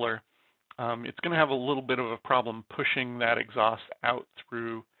muffler, it's going to have a little bit of a problem pushing that exhaust out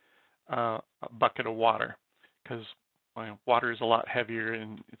through a bucket of water, because water is a lot heavier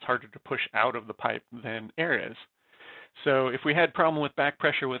and it's harder to push out of the pipe than air is. So if we had problem with back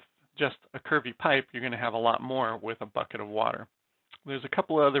pressure with just a curvy pipe, you're going to have a lot more with a bucket of water. There's a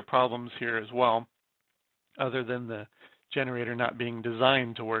couple of other problems here as well, other than the generator not being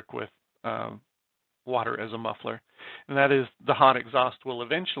designed to work with water as a muffler, and that is the hot exhaust will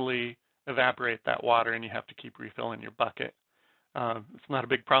eventually evaporate that water and you have to keep refilling your bucket. It's not a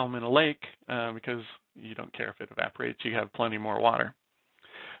big problem in a lake because you don't care if it evaporates, you have plenty more water.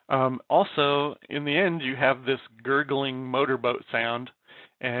 Also, in the end, you have this gurgling motorboat sound,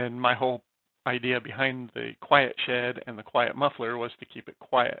 and my whole idea behind the quiet shed and the quiet muffler was to keep it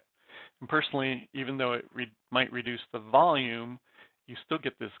quiet. And personally, even though it might reduce the volume, you still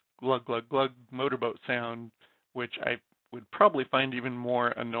get this glug, glug, glug motorboat sound, which I would probably find even more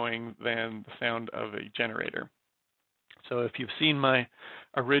annoying than the sound of a generator. So if you've seen my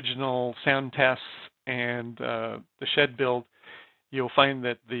original sound tests and the shed build, you'll find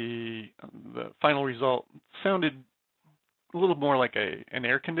that the final result sounded a little more like an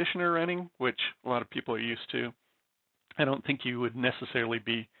air conditioner running, which a lot of people are used to. I don't think you would necessarily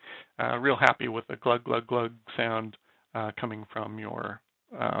be real happy with the glug, glug, glug sound coming from your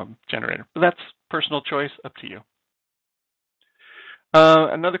generator. But that's personal choice, up to you.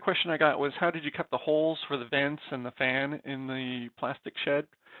 Another question I got was, how did you cut the holes for the vents and the fan in the plastic shed?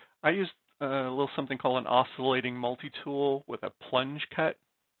 I used a little something called an oscillating multi-tool with a plunge cut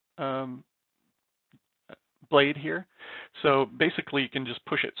blade here. So basically you can just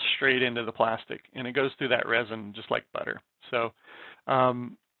push it straight into the plastic and it goes through that resin just like butter. So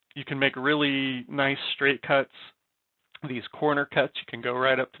you can make really nice straight cuts. These corner cuts, you can go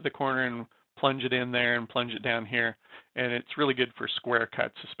right up to the corner and plunge it in there and plunge it down here. And it's really good for square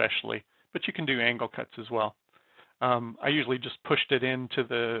cuts especially, but you can do angle cuts as well. I usually just pushed it into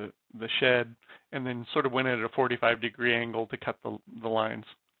the shed and then sort of went at a 45-degree angle to cut the lines.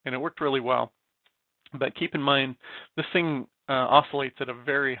 And it worked really well. But keep in mind, this thing oscillates at a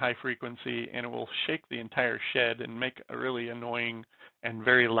very high frequency and it will shake the entire shed and make a really annoying and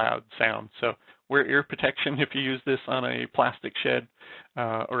very loud sound. So wear ear protection if you use this on a plastic shed,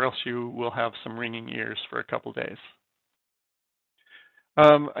 or else you will have some ringing ears for a couple days.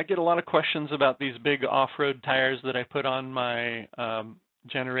 I get a lot of questions about these big off-road tires that I put on my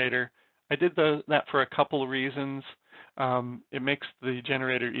generator. I did that for a couple of reasons. It makes the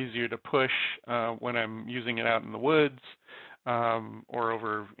generator easier to push when I'm using it out in the woods or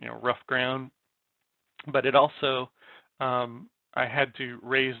over rough ground. But it also, I had to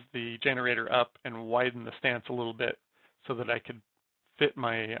raise the generator up and widen the stance a little bit so that I could fit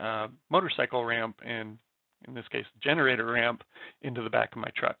my motorcycle ramp and, in this case, generator ramp into the back of my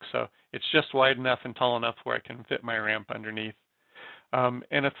truck. So it's just wide enough and tall enough where I can fit my ramp underneath.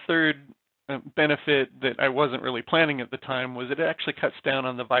 And a third benefit that I wasn't really planning at the time was it actually cuts down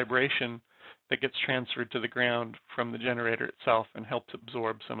on the vibration that gets transferred to the ground from the generator itself and helps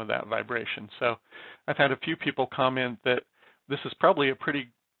absorb some of that vibration. So I've had a few people comment that this is probably a pretty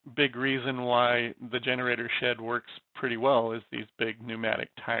big reason why the generator shed works pretty well, is these big pneumatic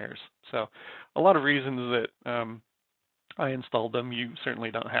tires. So a lot of reasons that I installed them. You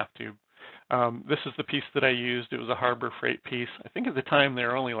certainly don't have to. This is the piece that I used. It was a Harbor Freight piece. I think at the time they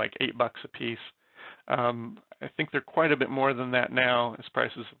were only like $8 a piece. I think they're quite a bit more than that now as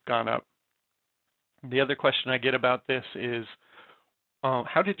prices have gone up. The other question I get about this is,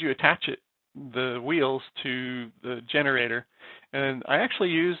 how did you attach the wheels to the generator? And I actually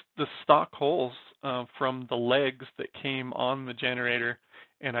used the stock holes from the legs that came on the generator,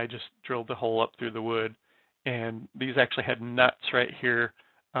 and I just drilled the hole up through the wood. And these actually had nuts right here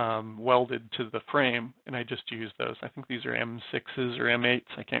welded to the frame, and I just used those. I think these are M6s or M8s,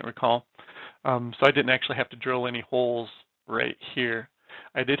 I can't recall. So I didn't actually have to drill any holes right here.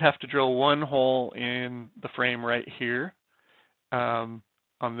 I did have to drill one hole in the frame right here on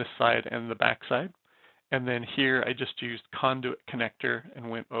this side and the back side. And then here I just used conduit connector and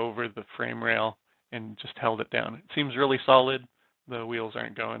went over the frame rail and just held it down. It seems really solid. The wheels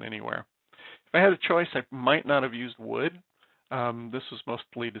aren't going anywhere. If I had a choice, I might not have used wood. This was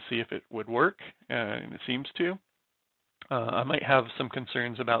mostly to see if it would work, and it seems to. I might have some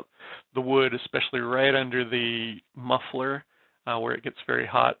concerns about the wood, especially right under the muffler where it gets very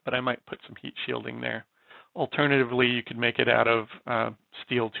hot, but I might put some heat shielding there. Alternatively, you could make it out of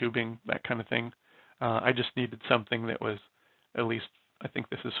steel tubing, that kind of thing. I just needed something that was at least, I think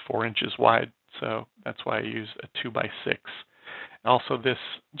this is 4 inches wide, so that's why I use a 2x6. Also, this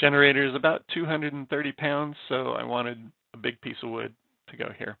generator is about 230 pounds, so I wanted a big piece of wood to go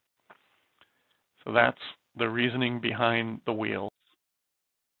here. So that's the reasoning behind the wheels.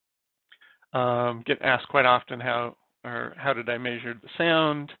 Get asked quite often how did I measure the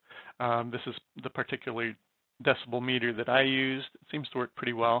sound. This is the particular decibel meter that I used. It seems to work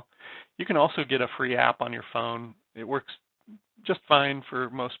pretty well. You can also get a free app on your phone. It works just fine for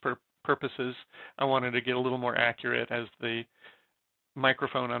most purposes. I wanted to get a little more accurate, as the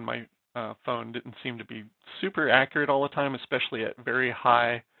microphone on my phone didn't seem to be super accurate all the time, especially at very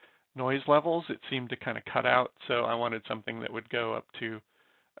high noise levels, it seemed to kind of cut out. So I wanted something that would go up to,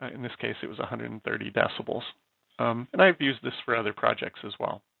 in this case, it was 130 decibels. And I've used this for other projects as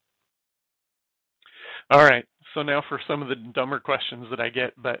well. All right, so now for some of the dumber questions that I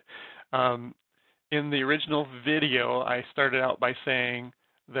get, but in the original video, I started out by saying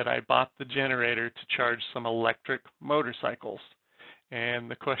that I bought the generator to charge some electric motorcycles.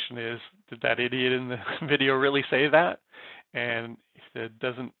 And the question is, did that idiot in the video really say that? And he said,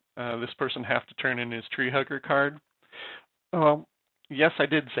 doesn't this person have to turn in his tree hugger card? Well, yes, I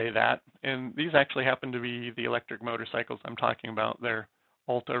did say that. And these actually happen to be the electric motorcycles I'm talking about. They're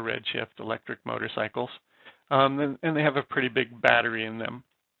Alta Redshift electric motorcycles. And they have a pretty big battery in them.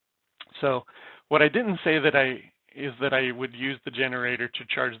 So what I didn't say is that I would use the generator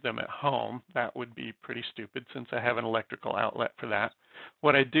to charge them at home. That would be pretty stupid since I have an electrical outlet for that.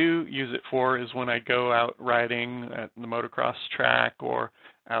 What I do use it for is when I go out riding at the motocross track or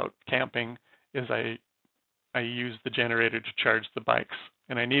out camping, is I use the generator to charge the bikes.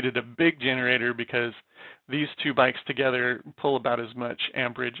 And I needed a big generator because these two bikes together pull about as much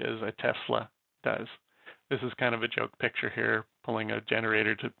amperage as a Tesla does. This is kind of a joke picture here, pulling a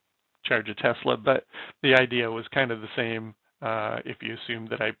generator to charge a Tesla, but the idea was kind of the same if you assume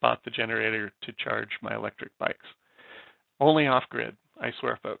that I bought the generator to charge my electric bikes. Only off-grid, I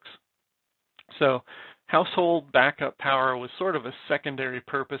swear, folks. So household backup power was sort of a secondary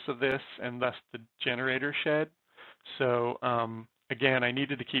purpose of this, and thus the generator shed. So again, I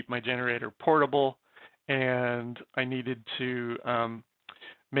needed to keep my generator portable, and I needed to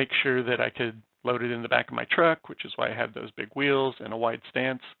make sure that I could load it in the back of my truck, which is why I had those big wheels and a wide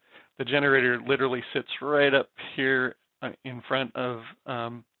stance. The generator literally sits right up here in front of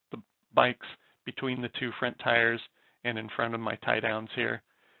the bikes, between the two front tires and in front of my tie downs here,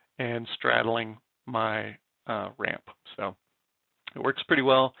 and straddling my ramp. So it works pretty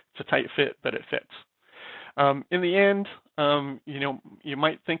well. It's a tight fit, but it fits. In the end, you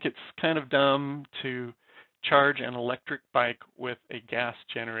might think it's kind of dumb to charge an electric bike with a gas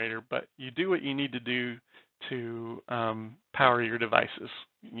generator, but you do what you need to do to power your devices.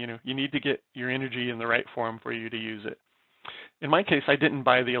 You need to get your energy in the right form for you to use it. In my case, I didn't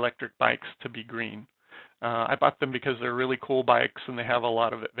buy the electric bikes to be green. I bought them because they're really cool bikes and they have a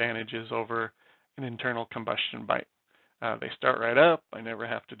lot of advantages over an internal combustion bike. They start right up. I never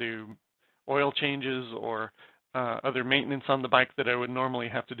have to do oil changes or other maintenance on the bike that I would normally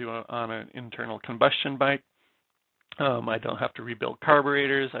have to do on an internal combustion bike. I don't have to rebuild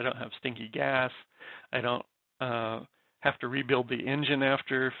carburetors. I don't have stinky gas. I don't have to rebuild the engine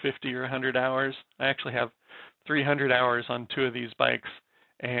after 50 or 100 hours. I actually have 300 hours on two of these bikes,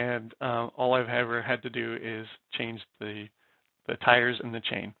 and all I've ever had to do is change the tires and the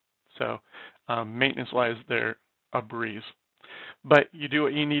chain. So maintenance-wise, they're a breeze. But you do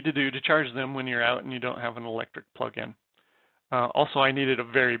what you need to do to charge them when you're out and you don't have an electric plug-in. Also, I needed a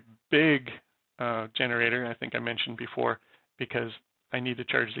very big generator, I think I mentioned before, because I need to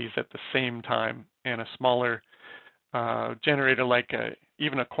charge these at the same time, and a smaller generator like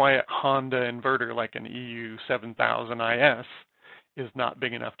even a quiet Honda inverter like an EU 7000 IS is not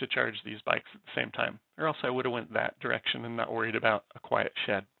big enough to charge these bikes at the same time, or else I would have went that direction and not worried about a quiet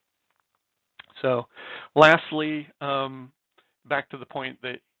shed. So lastly, back to the point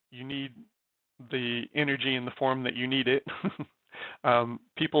that you need the energy in the form that you need it.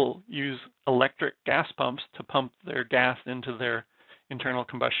 People use electric gas pumps to pump their gas into their internal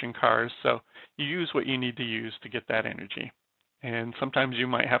combustion cars. So you use what you need to use to get that energy. And sometimes you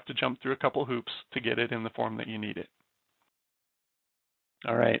might have to jump through a couple hoops to get it in the form that you need it.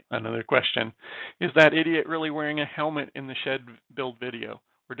 All right, another question. Is that idiot really wearing a helmet in the shed build video,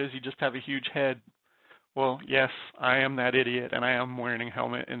 or does he just have a huge head? Well, yes, I am that idiot, and I am wearing a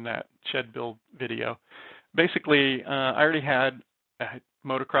helmet in that shed build video. Basically, I already had a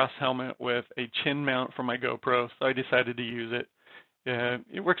motocross helmet with a chin mount for my GoPro, so I decided to use it.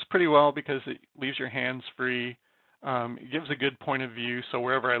 It works pretty well because it leaves your hands free. It gives a good point of view, so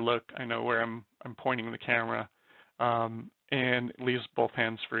wherever I look, I know where I'm pointing the camera, and it leaves both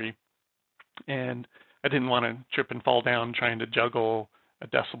hands free. And I didn't want to trip and fall down trying to juggle a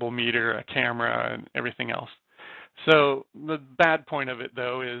decibel meter, a camera, and everything else. So the bad point of it,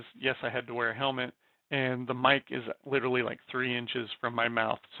 though, is yes, I had to wear a helmet, and the mic is literally like 3 inches from my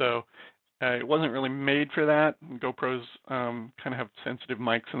mouth. So it wasn't really made for that. GoPros kind of have sensitive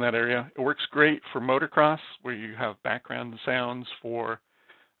mics in that area. It works great for motocross, where you have background sounds for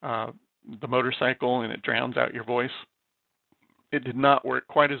the motorcycle, and it drowns out your voice. It did not work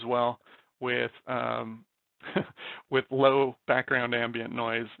quite as well with with low background ambient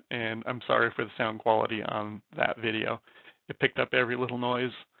noise, and I'm sorry for the sound quality on that video. It picked up every little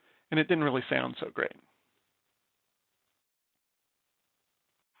noise, and it didn't really sound so great.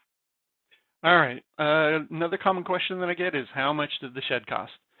 All right, another common question that I get is, how much did the shed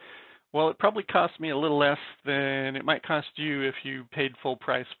cost? Well, it probably cost me a little less than it might cost you if you paid full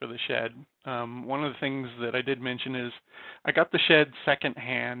price for the shed. One of the things that I did mention is I got the shed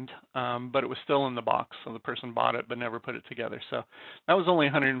secondhand, but it was still in the box, so the person bought it but never put it together. So that was only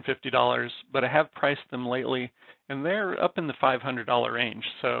 $150, but I have priced them lately, and they're up in the $500 range.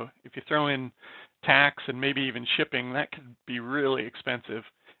 So if you throw in tax and maybe even shipping, that could be really expensive.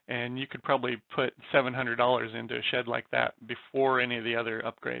 And you could probably put $700 into a shed like that before any of the other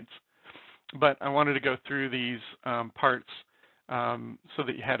upgrades. But I wanted to go through these parts so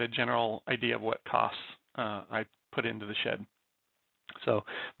that you had a general idea of what costs I put into the shed. So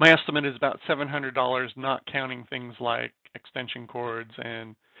my estimate is about $700, not counting things like extension cords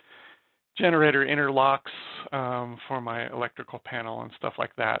and generator interlocks for my electrical panel and stuff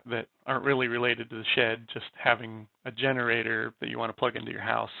like that that aren't really related to the shed. Just having a generator that you want to plug into your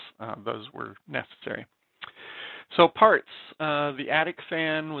house, those were necessary. So parts, the attic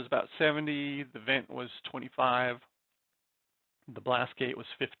fan was about 70, the vent was 25, the blast gate was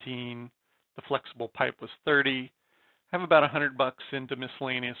 15, the flexible pipe was 30. I have about $100 into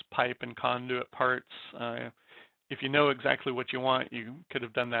miscellaneous pipe and conduit parts. If you know exactly what you want, you could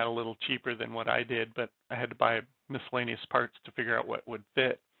have done that a little cheaper than what I did, but I had to buy miscellaneous parts to figure out what would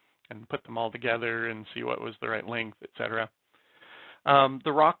fit and put them all together and see what was the right length, etc.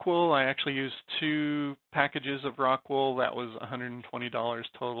 The rock wool, I actually used 2 packages of rock wool. That was $120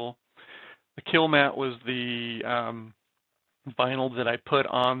 total. The kill mat was the vinyl that I put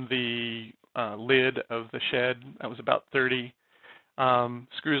on the lid of the shed. That was about 30.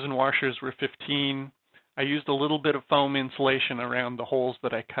 Screws and washers were 15. I used a little bit of foam insulation around the holes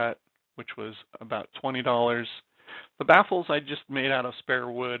that I cut, which was about $20. The baffles I just made out of spare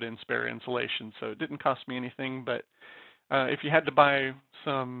wood and spare insulation, so it didn't cost me anything, but if you had to buy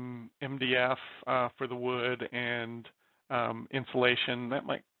some MDF for the wood and insulation, that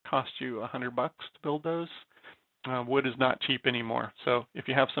might cost you $100 to build those. Wood is not cheap anymore, so if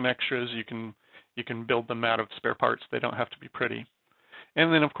you have some extras, you can build them out of spare parts. They don't have to be pretty.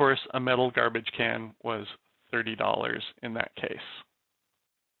 And then, of course, a metal garbage can was $30 in that case.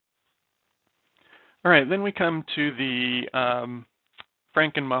 All right, then we come to the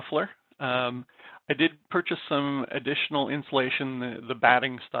Franken-Muffler. I did purchase some additional insulation, the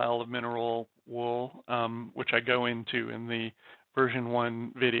batting style of mineral wool, which I go into in the version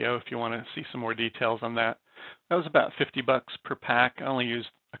 1 video if you want to see some more details on that. That was about $50 per pack. I only used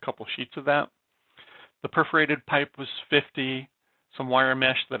a couple sheets of that. The perforated pipe was $50. Some wire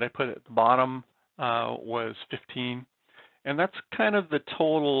mesh that I put at the bottom was $15. And that's kind of the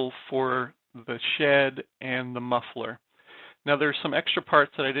total for the shed and the muffler. Now there's some extra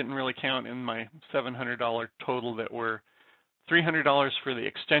parts that I didn't really count in my $700 total that were $300 for the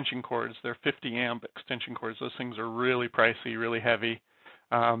extension cords. They're 50 amp extension cords. Those things are really pricey, really heavy.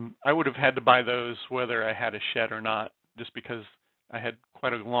 I would have had to buy those whether I had a shed or not, just because I had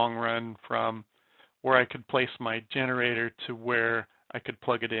quite a long run from where I could place my generator to where I could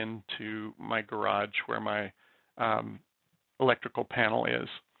plug it into my garage where my electrical panel is.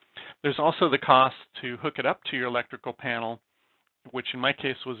 There's also the cost to hook it up to your electrical panel, which in my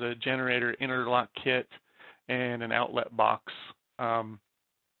case was a generator interlock kit and an outlet box.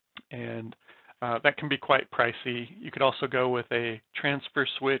 That can be quite pricey. You could also go with a transfer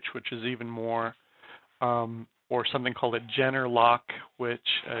switch, which is even more, or something called a Jenner lock, which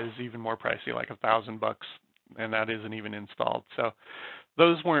is even more pricey, like $1,000, and that isn't even installed. So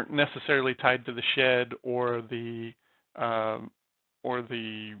those weren't necessarily tied to the shed or the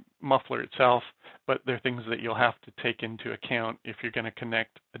muffler itself, but they're things that you'll have to take into account if you're going to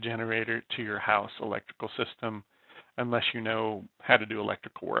connect a generator to your house electrical system, unless you know how to do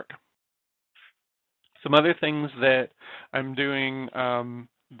electrical work. Some other things that I'm doing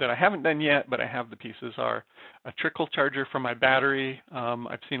that I haven't done yet, but I have the pieces, are a trickle charger for my battery.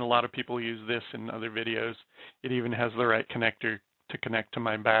 I've seen a lot of people use this in other videos. It even has the right connector to connect to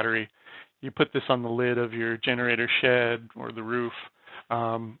my battery. You put this on the lid of your generator shed or the roof,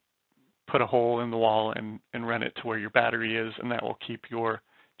 put a hole in the wall and run it to where your battery is, and that will keep your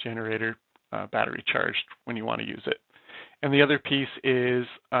generator battery charged when you want to use it. And the other piece is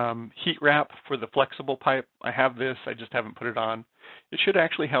heat wrap for the flexible pipe. I have this, I just haven't put it on. It should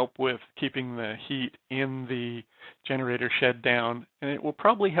actually help with keeping the heat in the generator shed down, and it will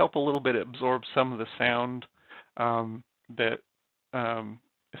probably help a little bit absorb some of the sound that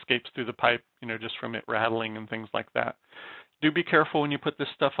escapes through the pipe, just from it rattling and things like that. Do be careful when you put this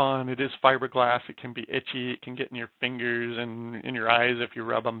stuff on. It is fiberglass. It can be itchy. It can get in your fingers and in your eyes if you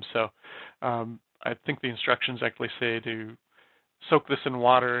rub them. So I think the instructions actually say to soak this in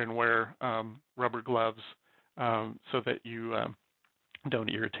water and wear rubber gloves so that you don't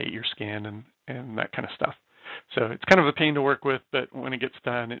irritate your skin and that kind of stuff. So it's kind of a pain to work with, but when it gets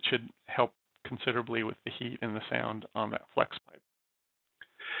done, it should help considerably with the heat and the sound on that flex pipe.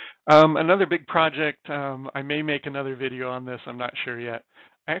 Another big project, I may make another video on this, I'm not sure yet.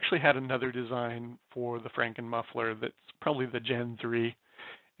 I actually had another design for the Franken-Muffler that's probably the Gen 3,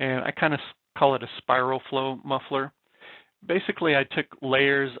 and I kind of call it a spiral flow muffler. Basically, I took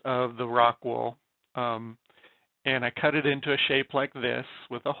layers of the rock wool and I cut it into a shape like this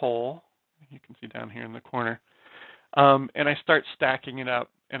with a hole. You can see down here in the corner. And I start stacking it up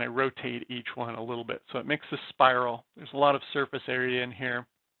and I rotate each one a little bit. So it makes a spiral. There's a lot of surface area in here.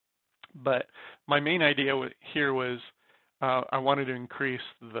 But my main idea here was I wanted to increase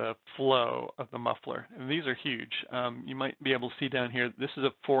the flow of the muffler. And these are huge. You might be able to see down here, this is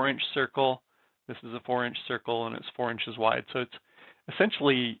a 4-inch circle. This is a 4-inch circle and it's 4 inches wide. So it's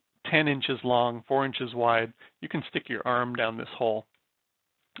essentially 10 inches long, 4 inches wide. You can stick your arm down this hole.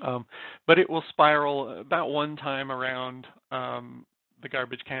 But it will spiral about one time around the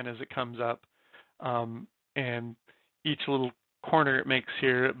garbage can as it comes up. And each little corner it makes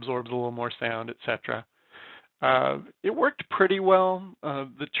here absorbs a little more sound, etc. It worked pretty well.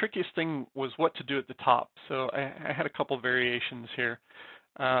 The trickiest thing was what to do at the top. So I had a couple variations here.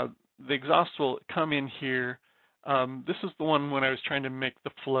 The exhaust will come in here. This is the one when I was trying to make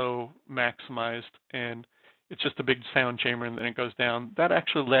the flow maximized, and it's just a big sound chamber and then it goes down. That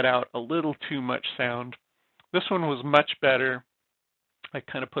actually let out a little too much sound. This one was much better. I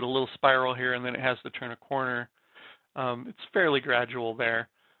kind of put a little spiral here and then it has to turn a corner. It's fairly gradual there,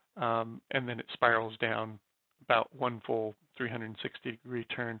 and then it spirals down about one full 360-degree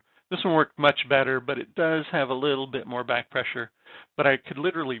turn. This one worked much better, but it does have a little bit more back pressure. But I could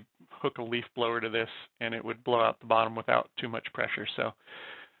literally hook a leaf blower to this and it would blow out the bottom without too much pressure. So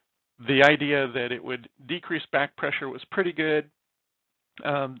the idea that it would decrease back pressure was pretty good.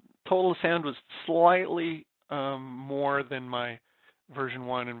 Total sound was slightly more than my version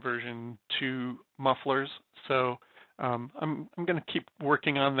 1 and version 2 mufflers. So I'm going to keep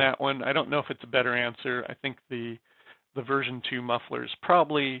working on that one. I don't know if it's a better answer. I think the version 2 muffler is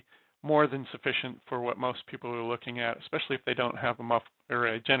probably more than sufficient for what most people are looking at, especially if they don't have a muffler or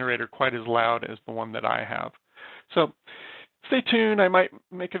a generator quite as loud as the one that I have. So stay tuned. I might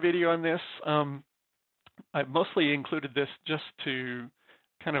make a video on this. I've mostly included this just to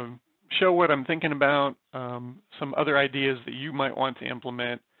kind of show what I'm thinking about, some other ideas that you might want to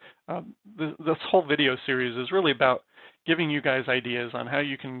implement. This whole video series is really about giving you guys ideas on how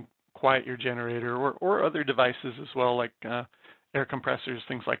you can quiet your generator or other devices as well, like air compressors,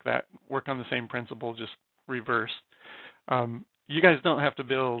 things like that. Work on the same principle, just reverse. You guys don't have to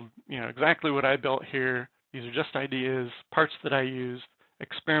build, exactly what I built here. These are just ideas, parts that I used,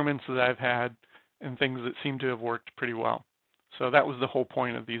 experiments that I've had, and things that seem to have worked pretty well. So that was the whole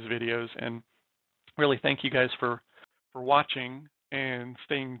point of these videos. And really thank you guys for watching and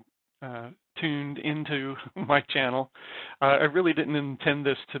staying tuned into my channel. I really didn't intend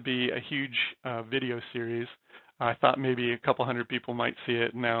this to be a huge video series. I thought maybe a couple hundred people might see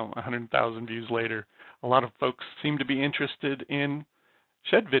it. Now 100,000 views later, a lot of folks seem to be interested in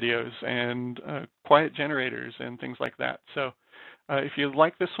shed videos and quiet generators and things like that. So if you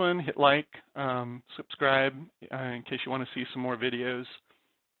like this one, hit like, subscribe in case you want to see some more videos.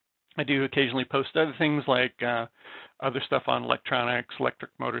 I do occasionally post other things like other stuff on electronics, electric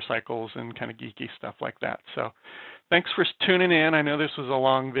motorcycles, and kind of geeky stuff like that. So thanks for tuning in. I know this was a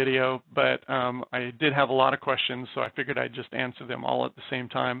long video, but I did have a lot of questions, so I figured I'd just answer them all at the same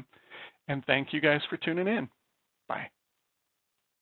time. And thank you guys for tuning in. Bye.